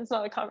moment. It's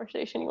not a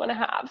conversation you want to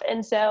have.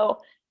 And so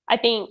I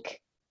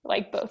think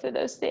like both of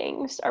those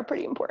things are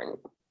pretty important.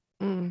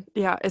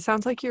 Yeah, it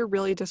sounds like you're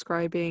really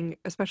describing,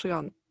 especially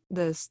on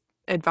this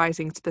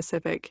advising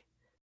specific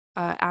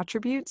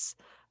attributes,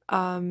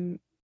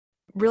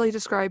 really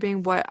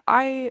describing what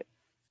I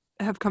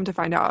have come to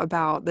find out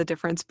about the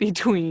difference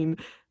between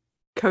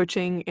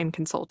coaching and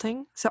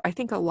consulting. So I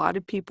think a lot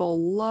of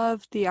people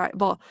love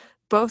well,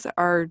 both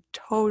are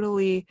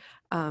totally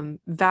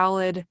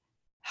valid,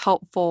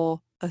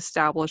 helpful,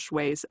 established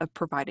ways of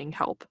providing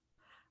help.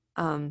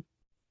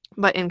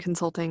 But in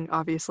consulting,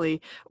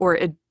 obviously, or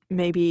it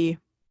maybe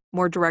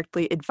more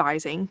directly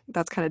advising,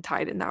 that's kind of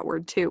tied in that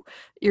word too.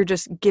 You're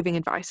just giving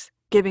advice,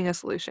 giving a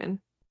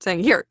solution,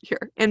 saying here,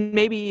 here. And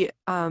maybe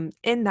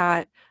in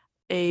that,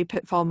 a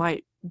pitfall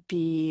might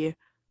be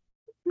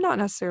not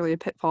necessarily a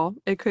pitfall.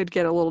 It could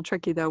get a little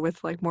tricky though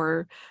with like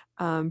more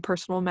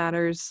personal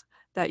matters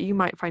that you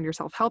might find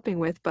yourself helping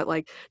with, but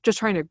like just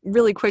trying to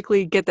really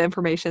quickly get the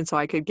information so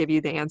I could give you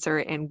the answer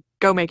and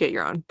go make it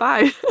your own.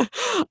 Bye.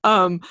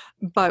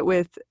 But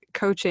with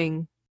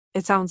coaching,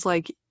 it sounds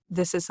like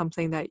this is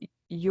something that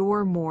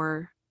you're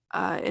more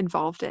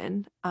involved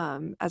in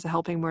as a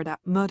helping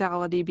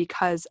modality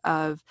because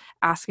of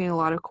asking a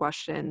lot of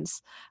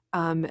questions,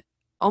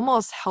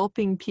 almost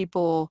helping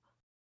people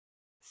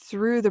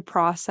through the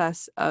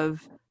process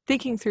of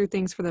thinking through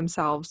things for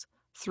themselves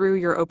through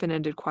your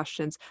open-ended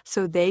questions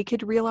so they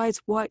could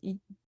realize what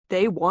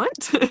they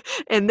want.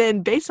 And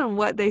then based on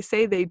what they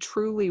say they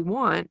truly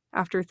want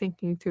after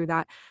thinking through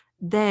that,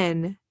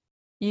 then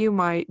you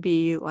might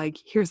be like,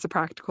 here's the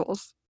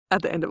practicals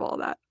at the end of all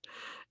that.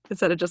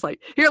 Instead of just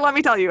like, here, let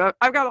me tell you,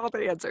 I've got all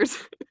the answers.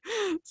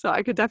 So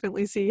I could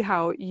definitely see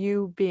how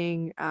you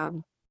being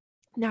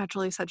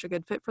naturally such a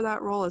good fit for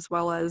that role, as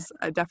well as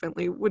I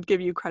definitely would give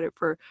you credit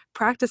for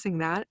practicing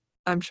that.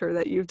 I'm sure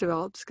that you've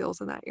developed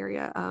skills in that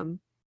area,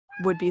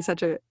 would be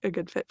such a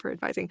good fit for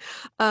advising.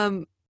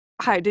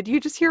 Hi, did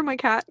you just hear my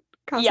cat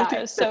Yeah,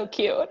 it was so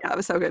cute. Yeah, it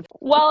was so good.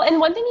 Well, and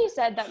one thing you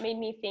said that made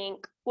me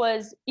think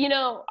was,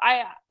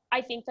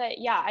 I think that,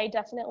 yeah, I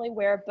definitely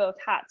wear both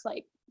hats.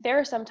 Like there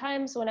are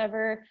sometimes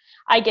whenever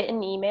I get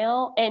an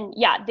email and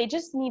yeah, they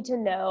just need to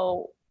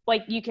know,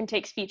 like you can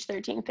take speech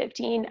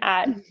 1315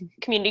 at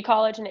community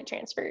college and it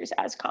transfers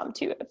as comm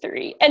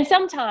 203. And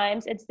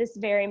sometimes it's this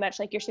very much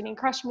like you're sitting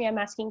across from me, I'm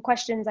asking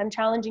questions, I'm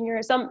challenging your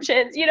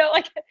assumptions,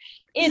 like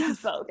it's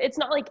Yes. both. It's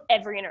not like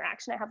every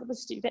interaction I have with a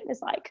student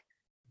is like,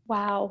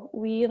 wow,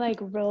 we like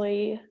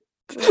really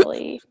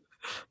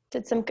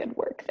did some good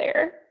work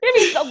there.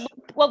 I mean,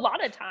 a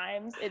lot of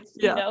times it's,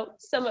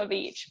 some of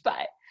each,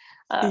 but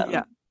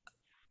yeah.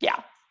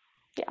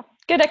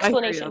 Good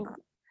explanation.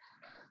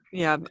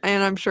 Yeah,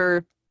 and I'm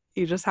sure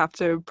you just have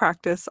to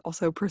practice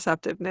also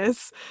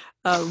perceptiveness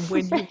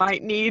when you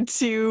might need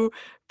to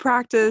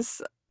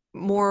practice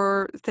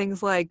more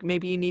things like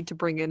maybe you need to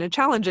bring in a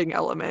challenging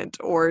element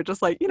or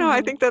just like,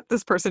 I think that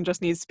this person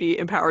just needs to be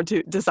empowered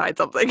to decide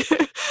something.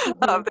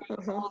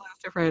 There's all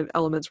those different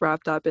elements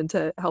wrapped up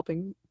into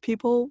helping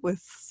people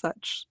with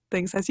such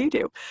things as you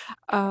do.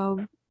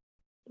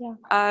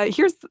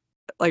 Here's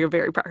like a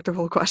very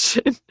practical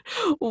question.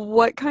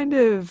 What kind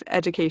of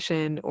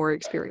education or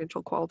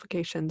experiential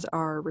qualifications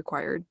are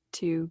required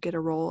to get a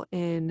role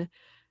in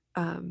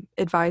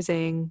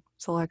advising,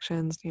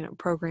 selections,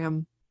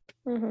 program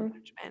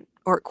management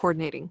or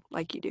coordinating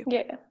like you do?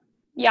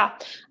 Yeah.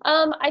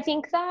 I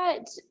think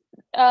that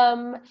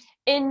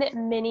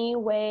in many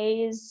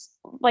ways,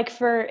 like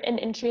for an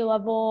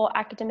entry-level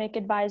academic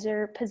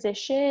advisor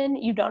position,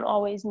 you don't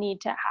always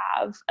need to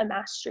have a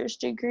master's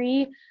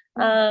degree.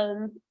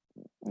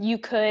 You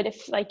could,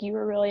 if like you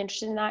were really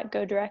interested in that,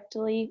 go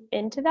directly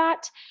into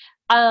that.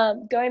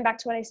 Going back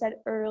to what I said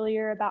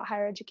earlier about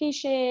higher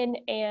education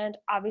and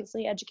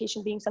obviously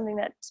education being something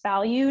that's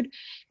valued,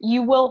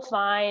 you will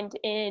find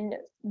in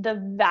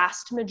the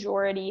vast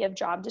majority of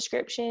job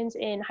descriptions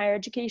in higher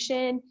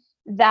education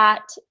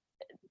that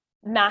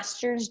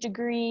master's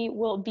degree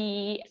will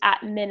be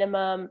at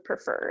minimum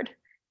preferred.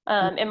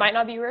 It might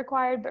not be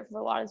required, but for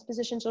a lot of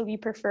positions will be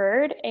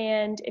preferred.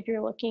 And if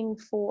you're looking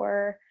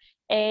for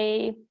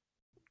a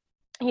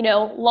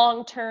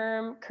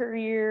long-term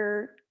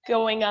career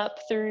going up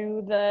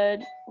through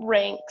the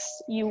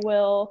ranks, you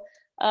will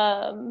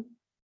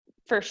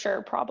for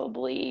sure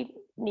probably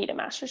need a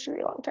master's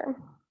degree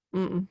long-term.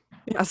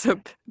 Yeah,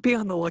 so be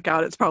on the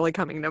lookout. It's probably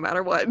coming no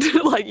matter what.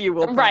 Like you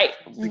will. Right.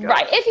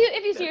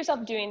 If you see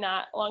yourself doing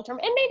that long-term,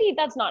 and maybe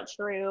that's not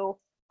true,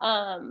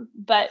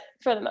 but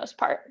for the most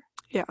part.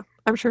 Yeah,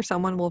 I'm sure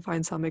someone will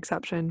find some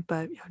exception,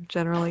 but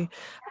generally.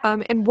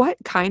 And what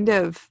kind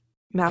of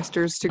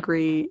master's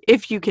degree,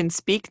 if you can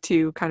speak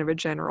to kind of a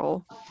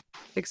general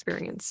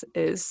experience,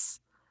 is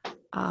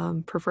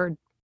preferred?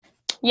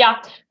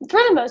 Yeah, for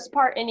the most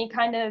part, any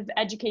kind of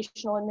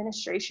educational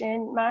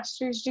administration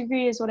master's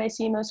degree is what I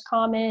see most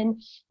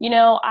common.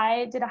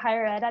 I did a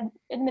higher ed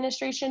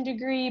administration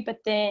degree, but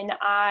then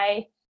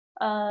I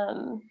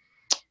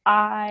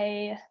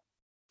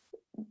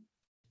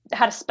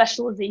had a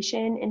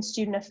specialization in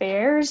student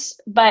affairs,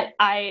 but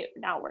I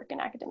now work in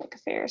academic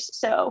affairs.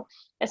 So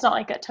it's not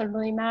like that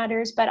totally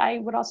matters, but I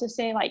would also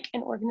say like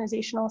an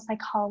organizational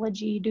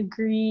psychology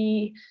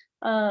degree,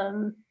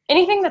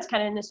 anything that's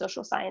kind of in the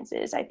social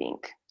sciences, I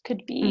think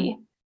could be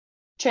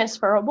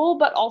transferable,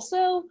 but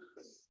also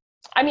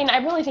I mean, I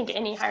really think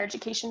any higher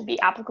education would be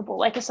applicable.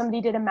 Like if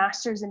somebody did a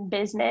master's in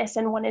business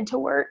and wanted to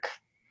work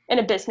in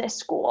a business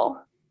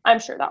school, I'm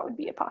sure that would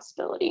be a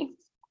possibility.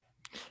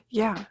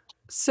 Yeah.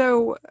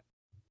 So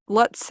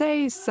let's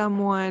say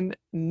someone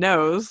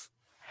knows,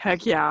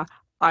 heck yeah,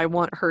 I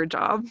want her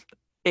job,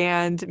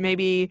 and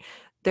maybe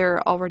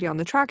they're already on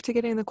the track to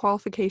getting the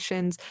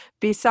qualifications.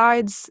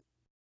 Besides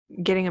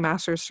getting a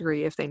master's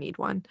degree if they need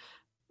one,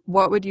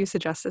 what would you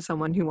suggest to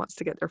someone who wants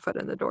to get their foot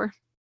in the door?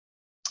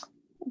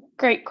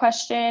 Great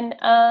question.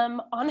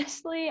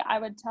 Honestly, I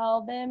would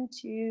tell them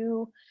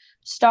to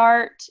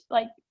start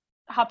like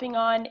hopping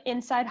on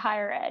Inside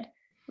Higher Ed,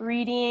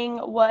 reading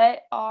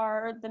what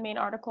are the main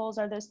articles,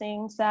 are those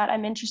things that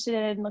I'm interested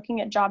in,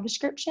 looking at job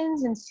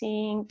descriptions and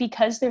seeing,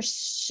 because there's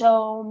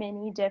so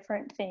many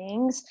different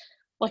things,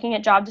 looking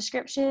at job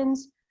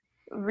descriptions,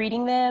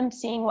 reading them,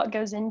 seeing what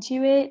goes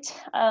into it.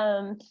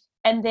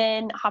 And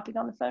then hopping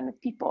on the phone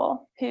with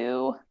people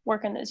who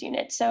work in those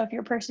units. So if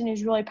you're a person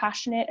who's really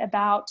passionate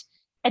about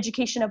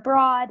education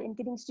abroad and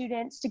getting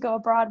students to go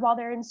abroad while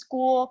they're in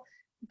school,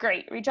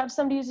 great. Reach out to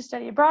somebody who's a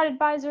study abroad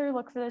advisor,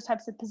 look for those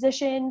types of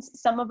positions.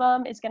 Some of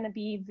them is going to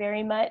be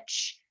very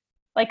much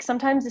like,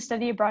 sometimes the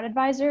study abroad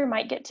advisor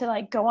might get to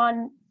like go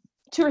on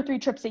 2 or 3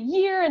 trips a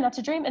year, and that's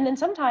a dream. And then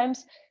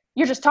sometimes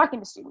you're just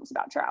talking to students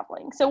about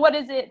traveling. So what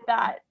is it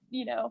that,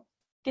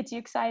 gets you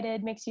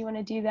excited, makes you want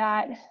to do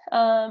that?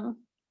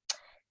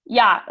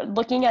 Yeah,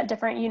 looking at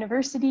different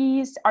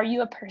universities. Are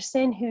you a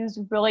person who's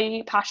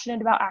really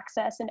passionate about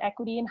access and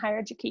equity in higher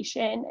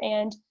education?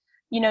 And,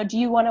 do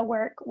you want to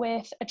work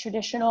with a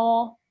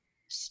traditional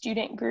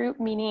student group,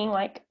 meaning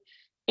like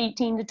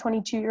 18 to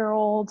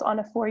 22-year-olds on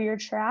a 4-year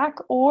track?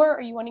 Or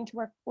are you wanting to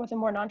work with a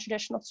more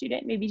non-traditional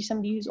student, maybe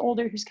somebody who's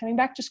older, who's coming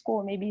back to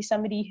school, maybe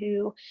somebody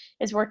who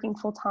is working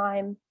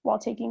full-time while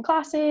taking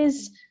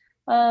classes?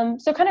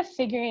 So kind of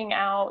figuring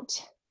out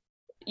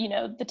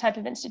the type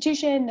of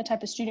institution, the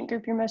type of student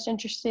group you're most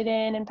interested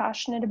in and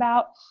passionate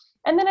about.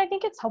 And then I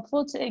think it's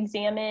helpful to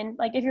examine,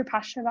 like if you're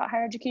passionate about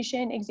higher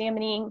education,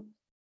 examining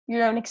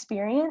your own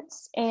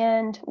experience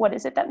and what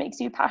is it that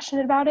makes you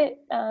passionate about it.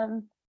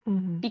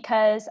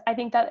 Because I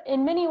think that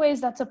in many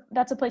ways that's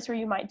a place where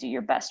you might do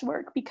your best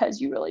work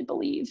because you really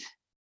believe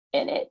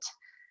in it.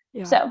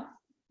 Yeah. So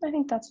I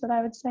think that's what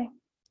I would say.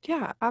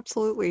 Yeah,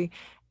 absolutely.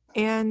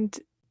 And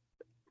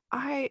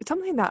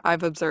something that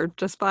I've observed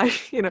just by,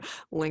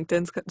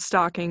 LinkedIn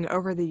stalking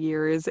over the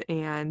years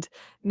and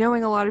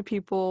knowing a lot of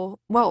people,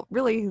 well,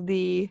 really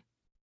the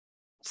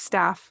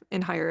staff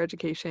in higher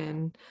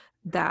education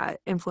that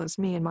influenced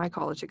me in my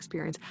college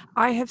experience,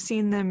 I have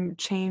seen them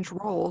change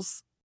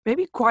roles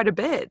maybe quite a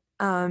bit,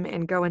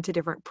 and go into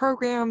different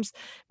programs,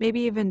 maybe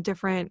even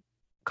different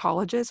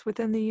colleges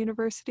within the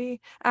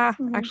university.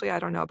 Actually, I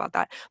don't know about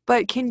that.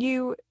 But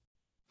is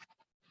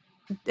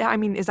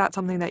that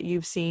something that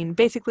you've seen?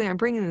 Basically, I'm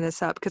bringing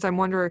this up because I'm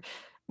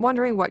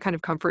wondering what kind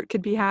of comfort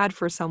could be had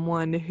for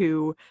someone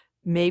who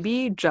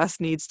maybe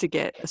just needs to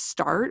get a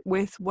start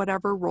with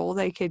whatever role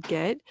they could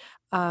get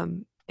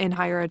in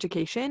higher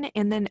education.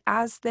 And then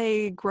as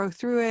they grow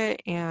through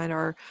it and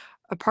are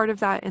a part of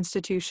that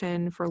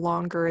institution for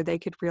longer, they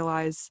could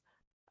realize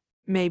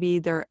maybe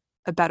they're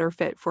a better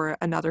fit for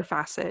another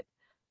facet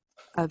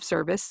of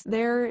service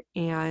there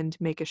and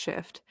make a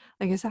shift.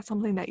 Like, is that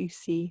something that you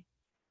see?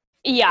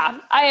 Yeah,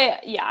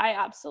 I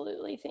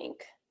absolutely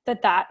think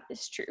that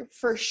is true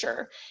for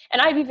sure. And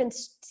I've even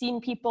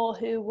seen people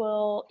who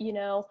will,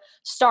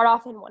 start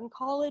off in one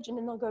college and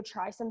then they'll go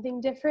try something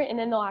different and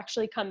then they'll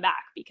actually come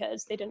back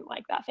because they didn't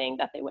like that thing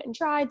that they went and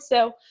tried.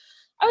 So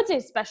I would say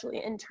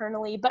especially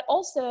internally, but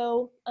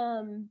also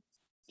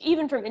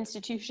even from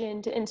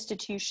institution to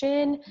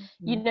institution,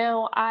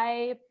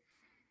 I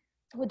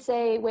would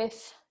say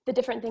with the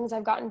different things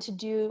I've gotten to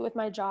do with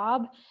my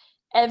job,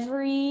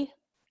 every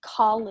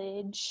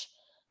college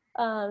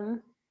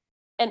and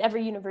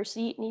every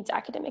university needs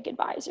academic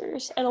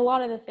advisors. And a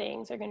lot of the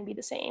things are going to be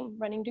the same: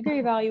 running degree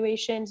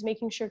evaluations,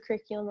 making sure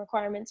curriculum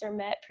requirements are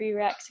met,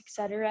 prereqs,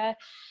 etc.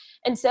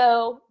 And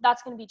so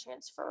that's going to be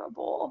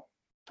transferable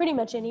pretty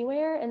much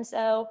anywhere. And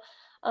so,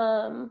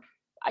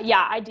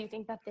 I do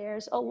think that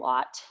there's a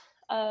lot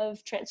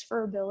of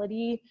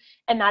transferability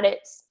and that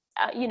it's,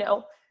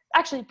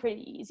 actually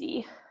pretty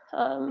easy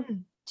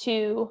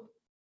to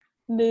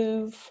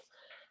move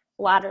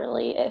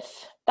laterally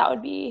if that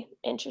would be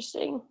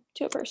interesting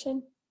to a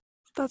person.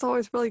 That's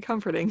always really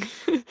comforting.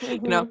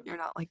 You're not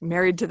like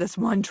married to this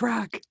one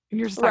track and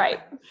you're stuck Right.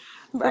 there.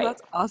 So Right.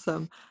 that's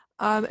awesome.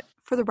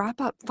 For the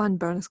wrap up fun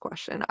bonus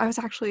question, I was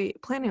actually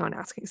planning on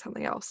asking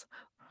something else,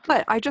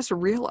 but I just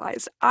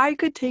realized I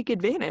could take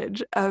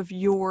advantage of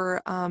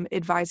your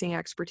advising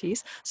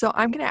expertise. So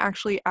I'm going to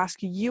actually ask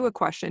you a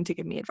question to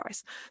give me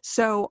advice.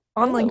 So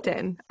on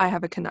LinkedIn, I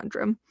have a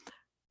conundrum.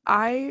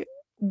 I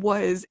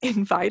was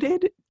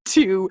invited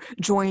to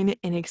join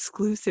an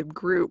exclusive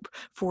group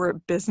for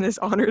business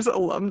honors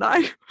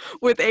alumni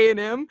with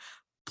A&M.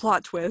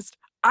 Plot twist: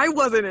 I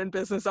wasn't in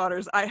business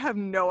honors. I have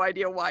no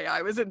idea why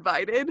I was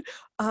invited.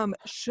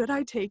 Should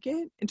I take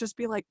it and just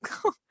be like,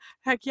 oh,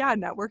 heck yeah,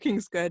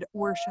 networking's good,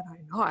 or should I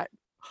not?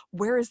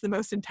 where is the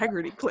most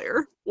integrity,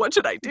 Claire? What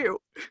should I do?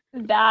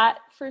 That,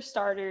 for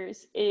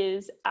starters,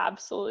 is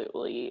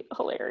absolutely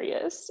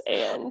hilarious.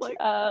 And Like,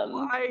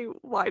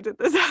 why did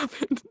this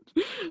happen?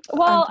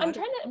 well,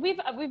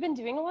 we've been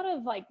doing a lot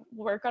of like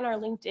work on our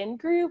LinkedIn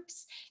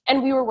groups,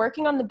 and we were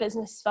working on the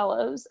Business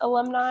Fellows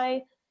alumni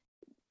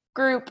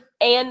group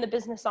and the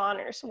Business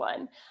Honors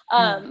one.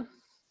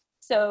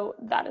 So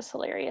that is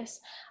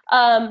hilarious.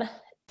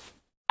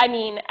 I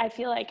mean, I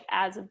feel like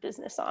as a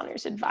Business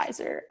Honors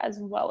advisor, as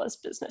well as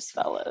Business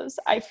Fellows,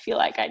 I feel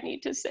like I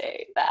need to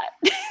say that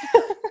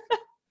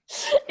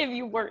if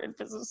you weren't in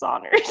Business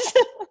Honors,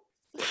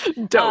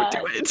 don't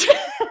do it.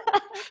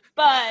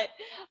 But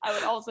I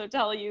would also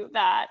tell you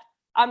that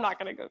I'm not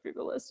going to go through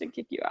the list and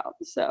kick you out.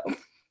 So.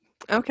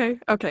 Okay.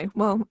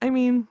 Well, I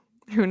mean,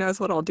 who knows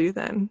what I'll do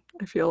then?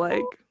 I feel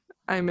like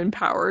I'm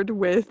empowered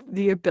with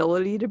the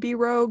ability to be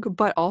rogue,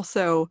 but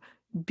also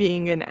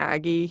being an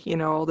Aggie,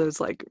 all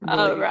those like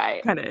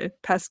really kind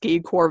of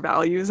pesky core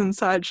values and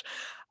such.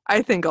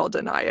 I think I'll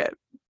deny it,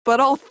 but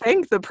I'll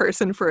thank the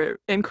person for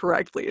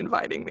incorrectly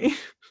inviting me.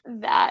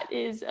 That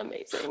is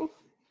amazing.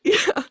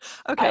 Yeah.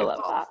 Okay. I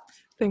love that.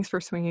 Thanks for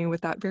swinging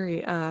with that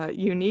very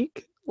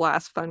unique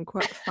last fun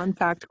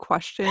fact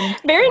question.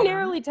 Very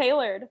narrowly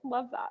tailored.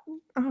 Love that.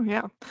 Oh,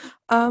 yeah.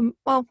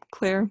 Well,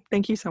 Claire,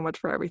 thank you so much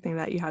for everything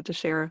that you had to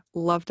share.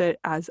 Loved it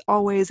as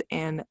always.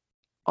 And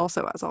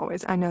also, as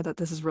always, I know that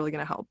this is really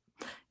going to help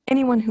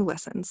anyone who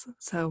listens.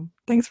 So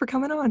thanks for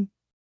coming on.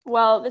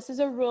 Well, this is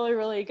a really,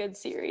 really good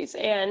series.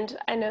 And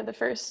I know the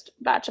first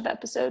batch of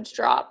episodes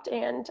dropped,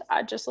 and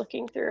just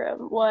looking through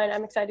them, one,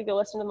 I'm excited to go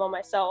listen to them all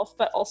myself,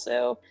 but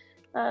also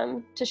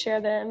to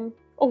share them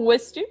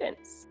with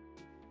students.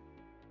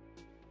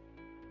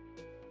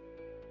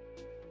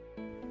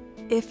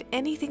 If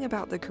anything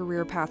about the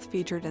career path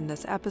featured in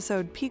this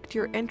episode piqued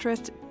your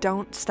interest,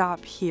 don't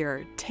stop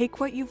here.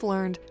 Take what you've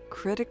learned,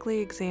 critically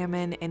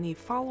examine any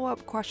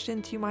follow-up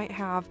questions you might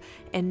have,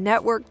 and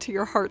network to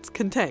your heart's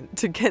content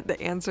to get the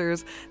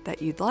answers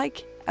that you'd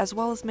like, as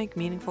well as make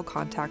meaningful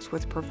contacts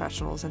with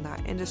professionals in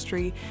that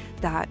industry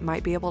that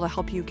might be able to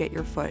help you get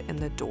your foot in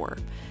the door.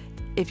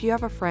 If you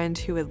have a friend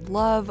who would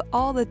love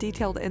all the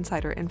detailed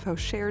insider info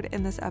shared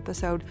in this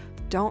episode,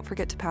 don't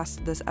forget to pass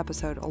this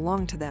episode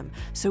along to them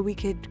so we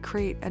could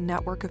create a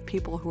network of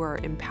people who are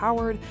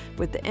empowered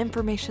with the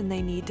information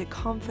they need to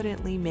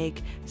confidently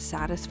make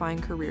satisfying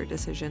career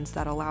decisions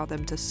that allow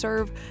them to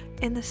serve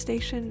in the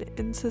station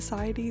in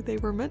society they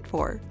were meant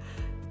for.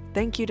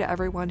 Thank you to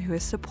everyone who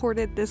has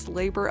supported this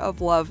labor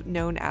of love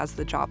known as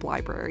the Job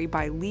Library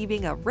by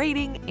leaving a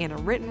rating and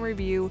a written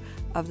review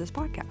of this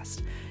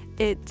podcast.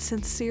 It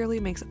sincerely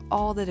makes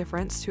all the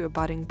difference to a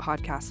budding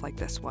podcast like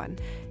this one.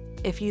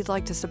 If you'd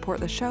like to support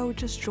the show,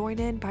 just join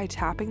in by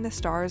tapping the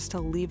stars to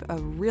leave a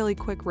really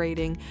quick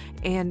rating,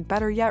 and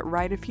better yet,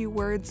 write a few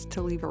words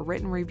to leave a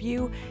written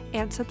review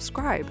and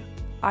subscribe.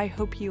 I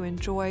hope you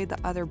enjoy the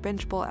other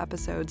bingeable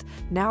episodes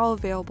now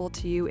available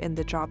to you in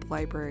the Job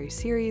Library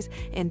series,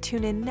 and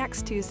tune in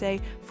next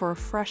Tuesday for a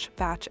fresh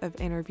batch of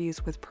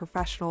interviews with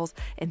professionals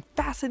in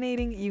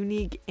fascinating,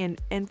 unique, and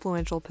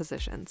influential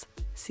positions.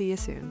 See you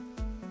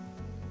soon.